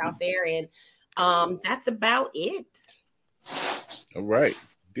check us out there. And that's about it. All right,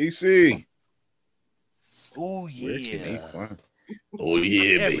 DC. Oh Where can they yeah. find? Oh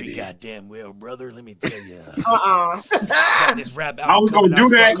yeah, Every baby. goddamn well, brother. Let me tell you. Got this rap I was album gonna coming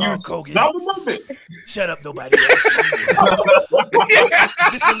do out. that. Fuck You Hulk Hogan. son of a bitch. Shut up, nobody else.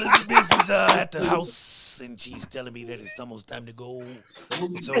 Miss Elizabeth is at the house, and she's telling me that it's almost time to go.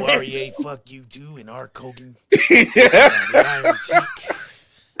 So REA, fuck you too, and Hulk Hogan, the Iron Sheik.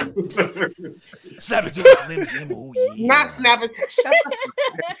 Snap it to a Slim Jim. Oh yeah. Not snap it to shut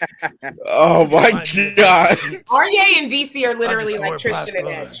up. Oh my god. REA and DC are literally like Tristan and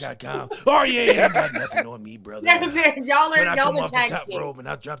Edge. REA ain't got nothing on me, brother. Y'all When I come the off the tag top team. rope and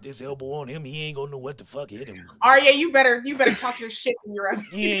I drop this elbow on him, he ain't gonna know what the fuck hit him. REA, you better talk your shit when you're up.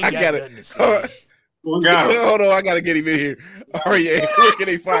 He ain't I got got nothing to it. say. Hold on, I gotta get him in here. REA, where can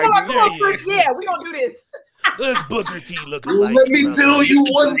they find Come you? on, Chris. Yeah, we gonna do this. Let's Booker T looking Well, like. let me brother. tell you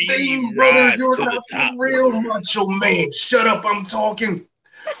one thing, brother. Rise You're to the not top, a real macho man. Shut up, I'm talking.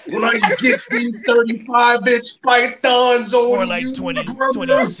 When I get these 35-inch pythons on More like you, 20, brother.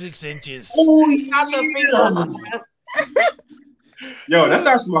 26 inches. Oh, Not the yeah. Yo, that's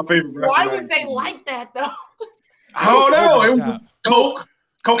actually my favorite wrestler. Why was they like that though? I don't know. Over It the was top. coke,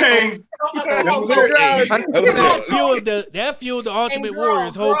 cocaine. That fueled the Ultimate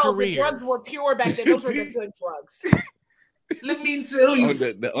Warrior's whole The career. drugs were pure back then. Those were the good drugs. Let me tell you.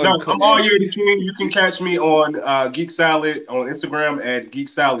 Oh, No, I'm all year the king. You can catch me on Geek Salad on Instagram at Geek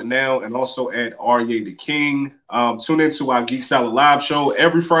Salad Now and also at REA the King. Tune into our Geek Salad live show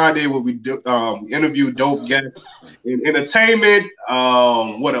every Friday where we do, interview dope guests in entertainment.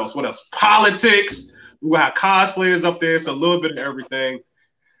 What else? Politics. We got cosplayers up there. It's a little bit of everything.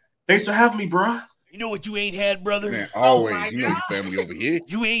 Thanks for having me, bro. You know what you ain't had, brother? Man, always. You know your family over here.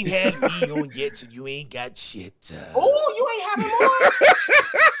 You ain't had me on yet, so you ain't got shit. Oh, you ain't having more?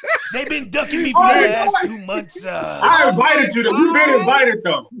 They've been ducking me for the last 2 months. I invited you. You've been invited,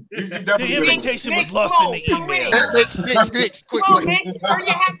 though. The invitation was lost in the email. Nix, quick. Come on, Nix, turn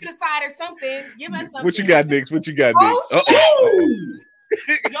your hat to the side or something. Give us something. What you got, Nix? What you got, Nix? Oh,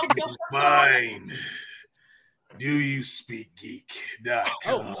 Fine. Do you speak geek.com?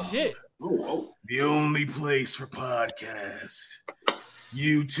 Oh shit. The only place for podcasts,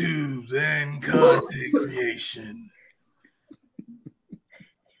 YouTubes, and content creation.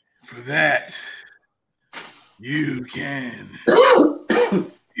 For that, you can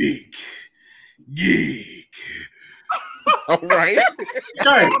geek. All right. Okay.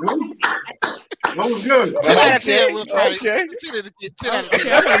 That was good. Okay. I'm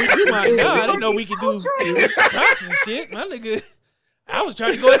gonna redo mine now. I didn't know we could do props and shit. My nigga, I was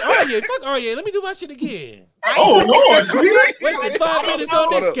trying to go at REA. Fuck REA. Let me do my shit again. Oh, Lord. Wasted 5 minutes on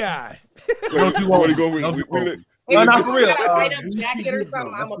this guy. What you want to go with? No, not for real. Write up jacket or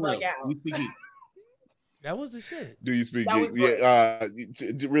something. I'm gonna bug out. That was the shit. Do you speak That geek? was great. Yeah,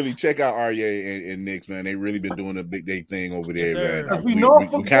 really check out REA and Knicks, man. They really been doing a big day thing over there, Yes, man. We know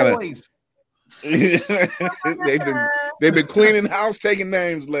for kinda- boys. they've been cleaning house, taking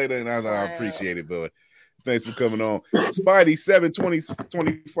names later, and I appreciate it, but thanks for coming on. Spidey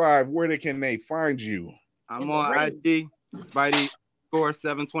 72025, where can they find you? I'm on IG, Spidey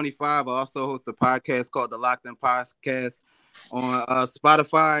 4725. I also host a podcast called the Locked In Podcast on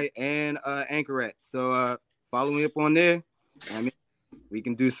Spotify and Anchor. So follow me up on there. I mean, we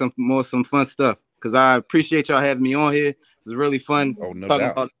can do some fun stuff because I appreciate y'all having me on here. It's really fun talking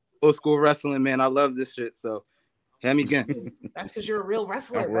about old school wrestling, man. I love this shit. So have me again. That's because you're a real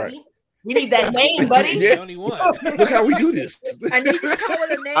wrestler, All right. buddy. We need that name, buddy. Yeah. Only one. Look how we do this. I need you to come up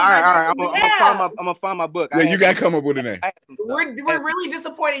with a name. All right. I'm Yeah. gonna find my book. Yeah, you got to come up with a name. I had some stuff. We're really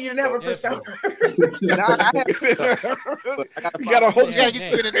disappointed you didn't have a persona. You got to hope. Yeah, you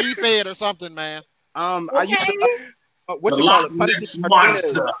get an e-fed or something, man. I used to, what The you call it? Loch Ness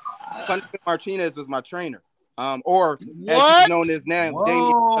Monster. Punishment Martinez was my trainer. Or as What? he's known as now,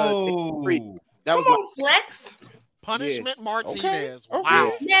 Damien Free. That Come was on, Flex. Punishment Martinez. Okay.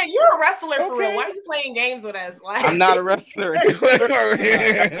 Wow. Yeah, you're a wrestler for real. Why are you playing games with us? Like, I'm not a wrestler. So you're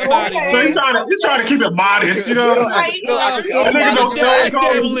trying to keep it modest, you know? Right. I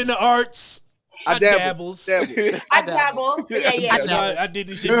dabble in the arts. I dabbles. I dabble. Yeah. I did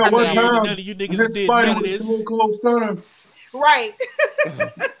this shit Yeah, for one years, and time, none of you niggas did none of this. Right.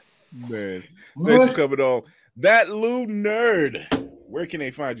 Man, thanks for coming on. That Lou Nerd. Where can they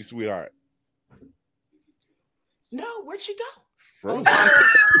find you, sweetheart? No, where'd she go? Frozen.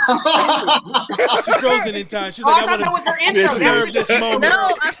 She's frozen in time. She's Oh, like, I thought that was her intro. That was this moment.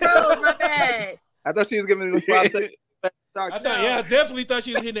 No, I froze. My bad. I thought she was giving me 5 seconds. I definitely thought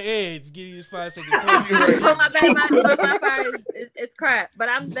she was hitting the edge. Give you this 5 second point. Oh, my fire it's crap. But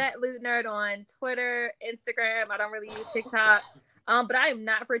I'm that lewd nerd on Twitter, Instagram. I don't really use TikTok. But I am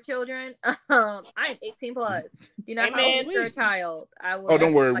not for children. I am 18 plus. Do not call me for a child. I will. Oh,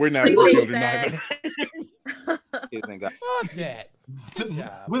 don't worry, we're not for children either. Fuck that. Good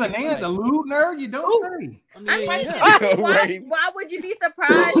job. With a name, the lewd nerd, you don't say. Why would you be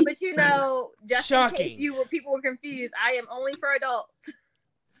surprised? But just in case people were confused, I am only for adults.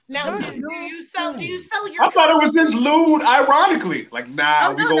 Now, do you sell your? I thought it was this lewd, ironically. Like,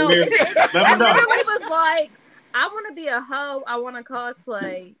 nah, we gonna live. It literally was like, I want to be a hoe. I want to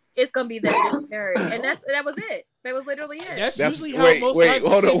cosplay. It's gonna be that nerd, and that was it. That was literally it. That's usually how most life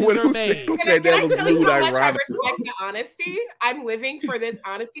decisions are made. Who said that was lewd? I respect the honesty. I'm living for this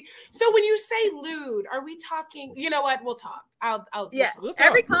honesty. So when you say lewd, are we talking? You know what? We'll talk. We'll talk.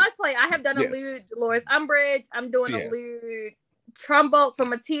 Every cosplay I have done a lewd Dolores Umbridge. I'm doing a lewd Trumbo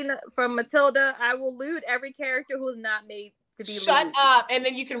from Matilda. I will lewd every character who is not made to be Shut lewd. up. And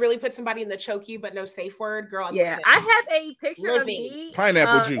then you can really put somebody in the chokey, but no safe word. Girl, I'm living. I have a picture of me.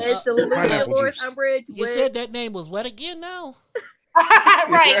 Pineapple juice. As the Dolores Umbridge. You said that name was what again now?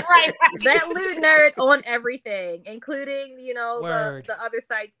 right. That lewd nerd on everything, including the other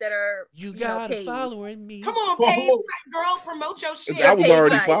sites that are paid. Following me. Come on, paid girl, promote your shit. I was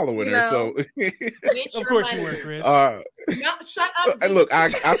already following her, so of course you were, Chris. No, shut up. Look, I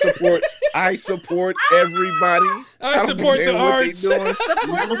support everybody. I support the arts. Support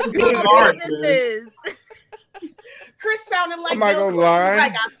the businesses. Chris sounded like I'm not gonna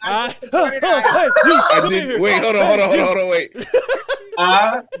lie. I did. Wait, hold on. Wait.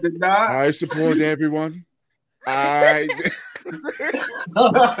 I did not. I support everyone. Hey,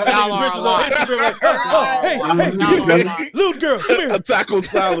 lewd girl, come here. A taco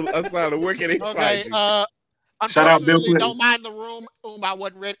salad. Where can they find you? Shout out, Bill. Don't mind the room. I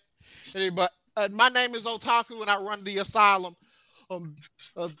wasn't ready. But my name is Otaku, and I run the asylum.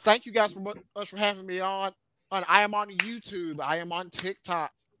 Thank you guys for having me on. I am on YouTube. I am on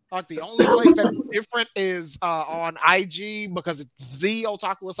TikTok. The only place that's different is on IG because it's the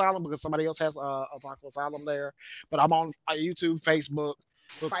Otaku Asylum because somebody else has Otaku Asylum there. But I'm on YouTube, Facebook,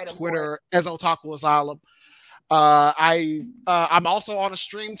 Twitter as Otaku Asylum. I'm also on a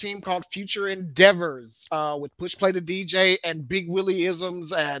stream team called Future Endeavors with Push Play the DJ and Big Willie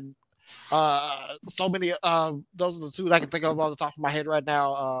Isms and so many. Those are the two that I can think of on the top of my head right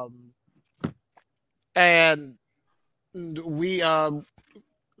now. And we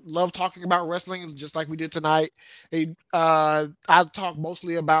love talking about wrestling just like we did tonight. I talk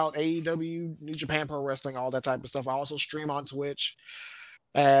mostly about AEW, New Japan Pro Wrestling, all that type of stuff. I also stream on Twitch.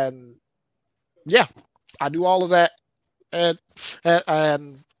 And yeah, I do all of that. And I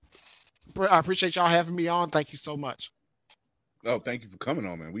appreciate y'all having me on. Thank you so much. Oh, thank you for coming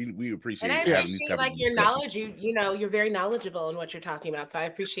on, man. We appreciate. And I appreciate your knowledge. You're very knowledgeable in what you're talking about. So I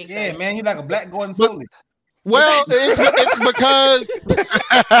appreciate that. Yeah, man, you're like a black Gordon Sully. Well, it's because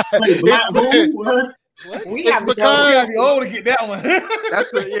we have to be old to get that one.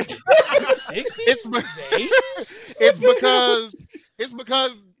 That's a 60? It's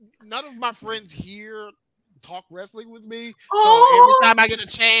because none of my friends here talk wrestling with me. So every time I get a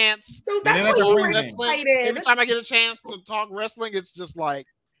chance, every time I get a chance to talk wrestling, it's just like,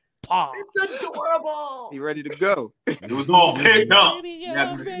 pause. It's adorable. You ready to go? It was all picked up.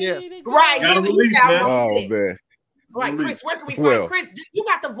 Yes. Right. Gotta release, man. Oh man. Right, Chris, where can we find Chris? You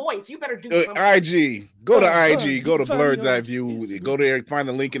got the voice. You better do something. IG. Go to IG. Go to Blurred's Eye View. Go there. Find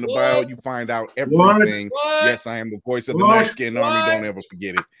the link in the bio. You find out everything. What? Yes, I am the voice of the Night Skin Army. Don't ever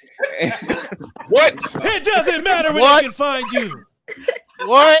forget it. What? It doesn't matter where they can find you.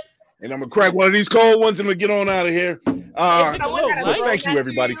 What? And I'm gonna crack one of these cold ones and I'm gonna get on out of here. Thank you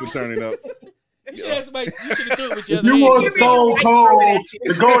everybody for turning up. You should have somebody. You should have done it with your other You hand. want Stone Cold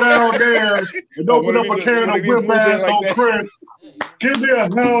to go down there and open up a can of whip ass on Chris? Give me a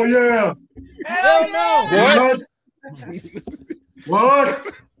hell yeah! Hell no! What?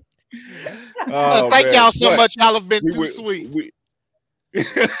 Thank y'all so much. Y'all have been too sweet.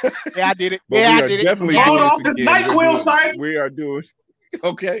 Yeah, I did it. I did it. Definitely we are doing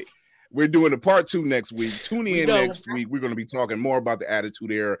okay. We're doing a part 2 next week. Tune in next week. We're going to be talking more about the Attitude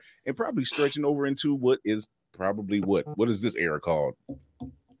Era and probably stretching over into what is probably what is this era called?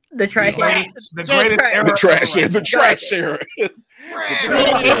 The trash era. The greatest era. The trash era. The trash era.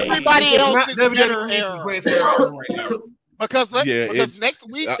 Everybody else is better era. Because next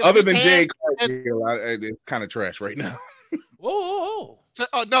week, other than Jay Cargill, it's kind of trash right now. Whoa.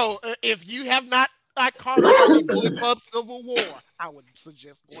 No, if you have not caught up on the Bullet Club Civil War, I would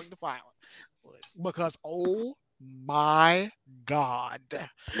suggest going to file it because oh my God.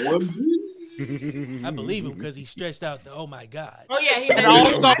 I believe him because he stretched out the oh my God. Oh yeah, he And did.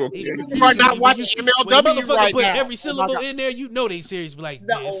 also, you are not watching When MLW motherfucker right put now. every Oh my syllable God. in there, you know they serious. Be like, The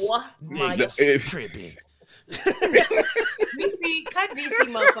this oh my nigga's God. tripping. DC, cut DC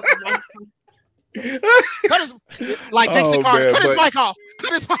motherfucker. Cut his, like Dixie Oh, Carter, man, cut his but- mic off.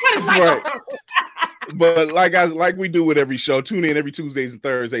 Cut his mic off. Right. But like we do with every show, tune in every Tuesdays and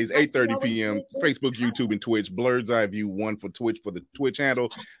Thursdays, 8:30 p.m. Facebook, YouTube, and Twitch. Blurred's Eye View 1 for Twitch for the Twitch handle.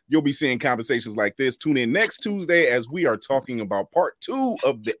 You'll be seeing conversations like this. Tune in next Tuesday as we are talking about part 2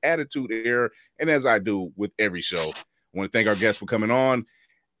 of the Attitude Era. And as I do with every show, I want to thank our guests for coming on,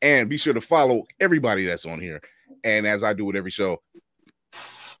 and be sure to follow everybody that's on here. And as I do with every show,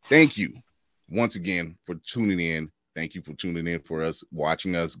 thank you once again for tuning in. Thank you for tuning in for us,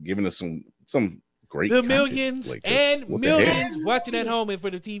 watching us, giving us some great The content millions like this. and What the heck? millions watching at home and for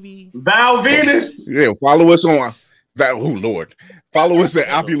the TV. Val Venus. Yeah, follow us on that. Oh Lord, follow us at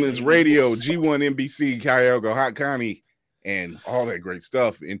Opulence Radio, G1 NBC, Cuyahoga, Hot County, and all that great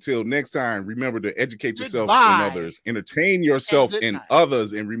stuff. Until next time, remember to educate yourself Goodbye. and others, entertain yourself And good and night.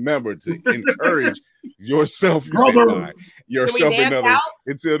 others, and remember to encourage yourself. You say Brother. bye. Yourself and dance others. out?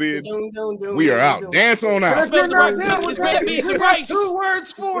 Until then, Doom, doom, doom, we are doom, out. doom. Dance on I out. smell the rock cooking his red beans and rice. 2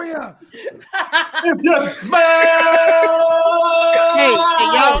 words for you. Yes, man. Hey,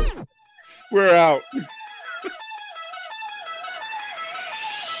 y'all. We're out.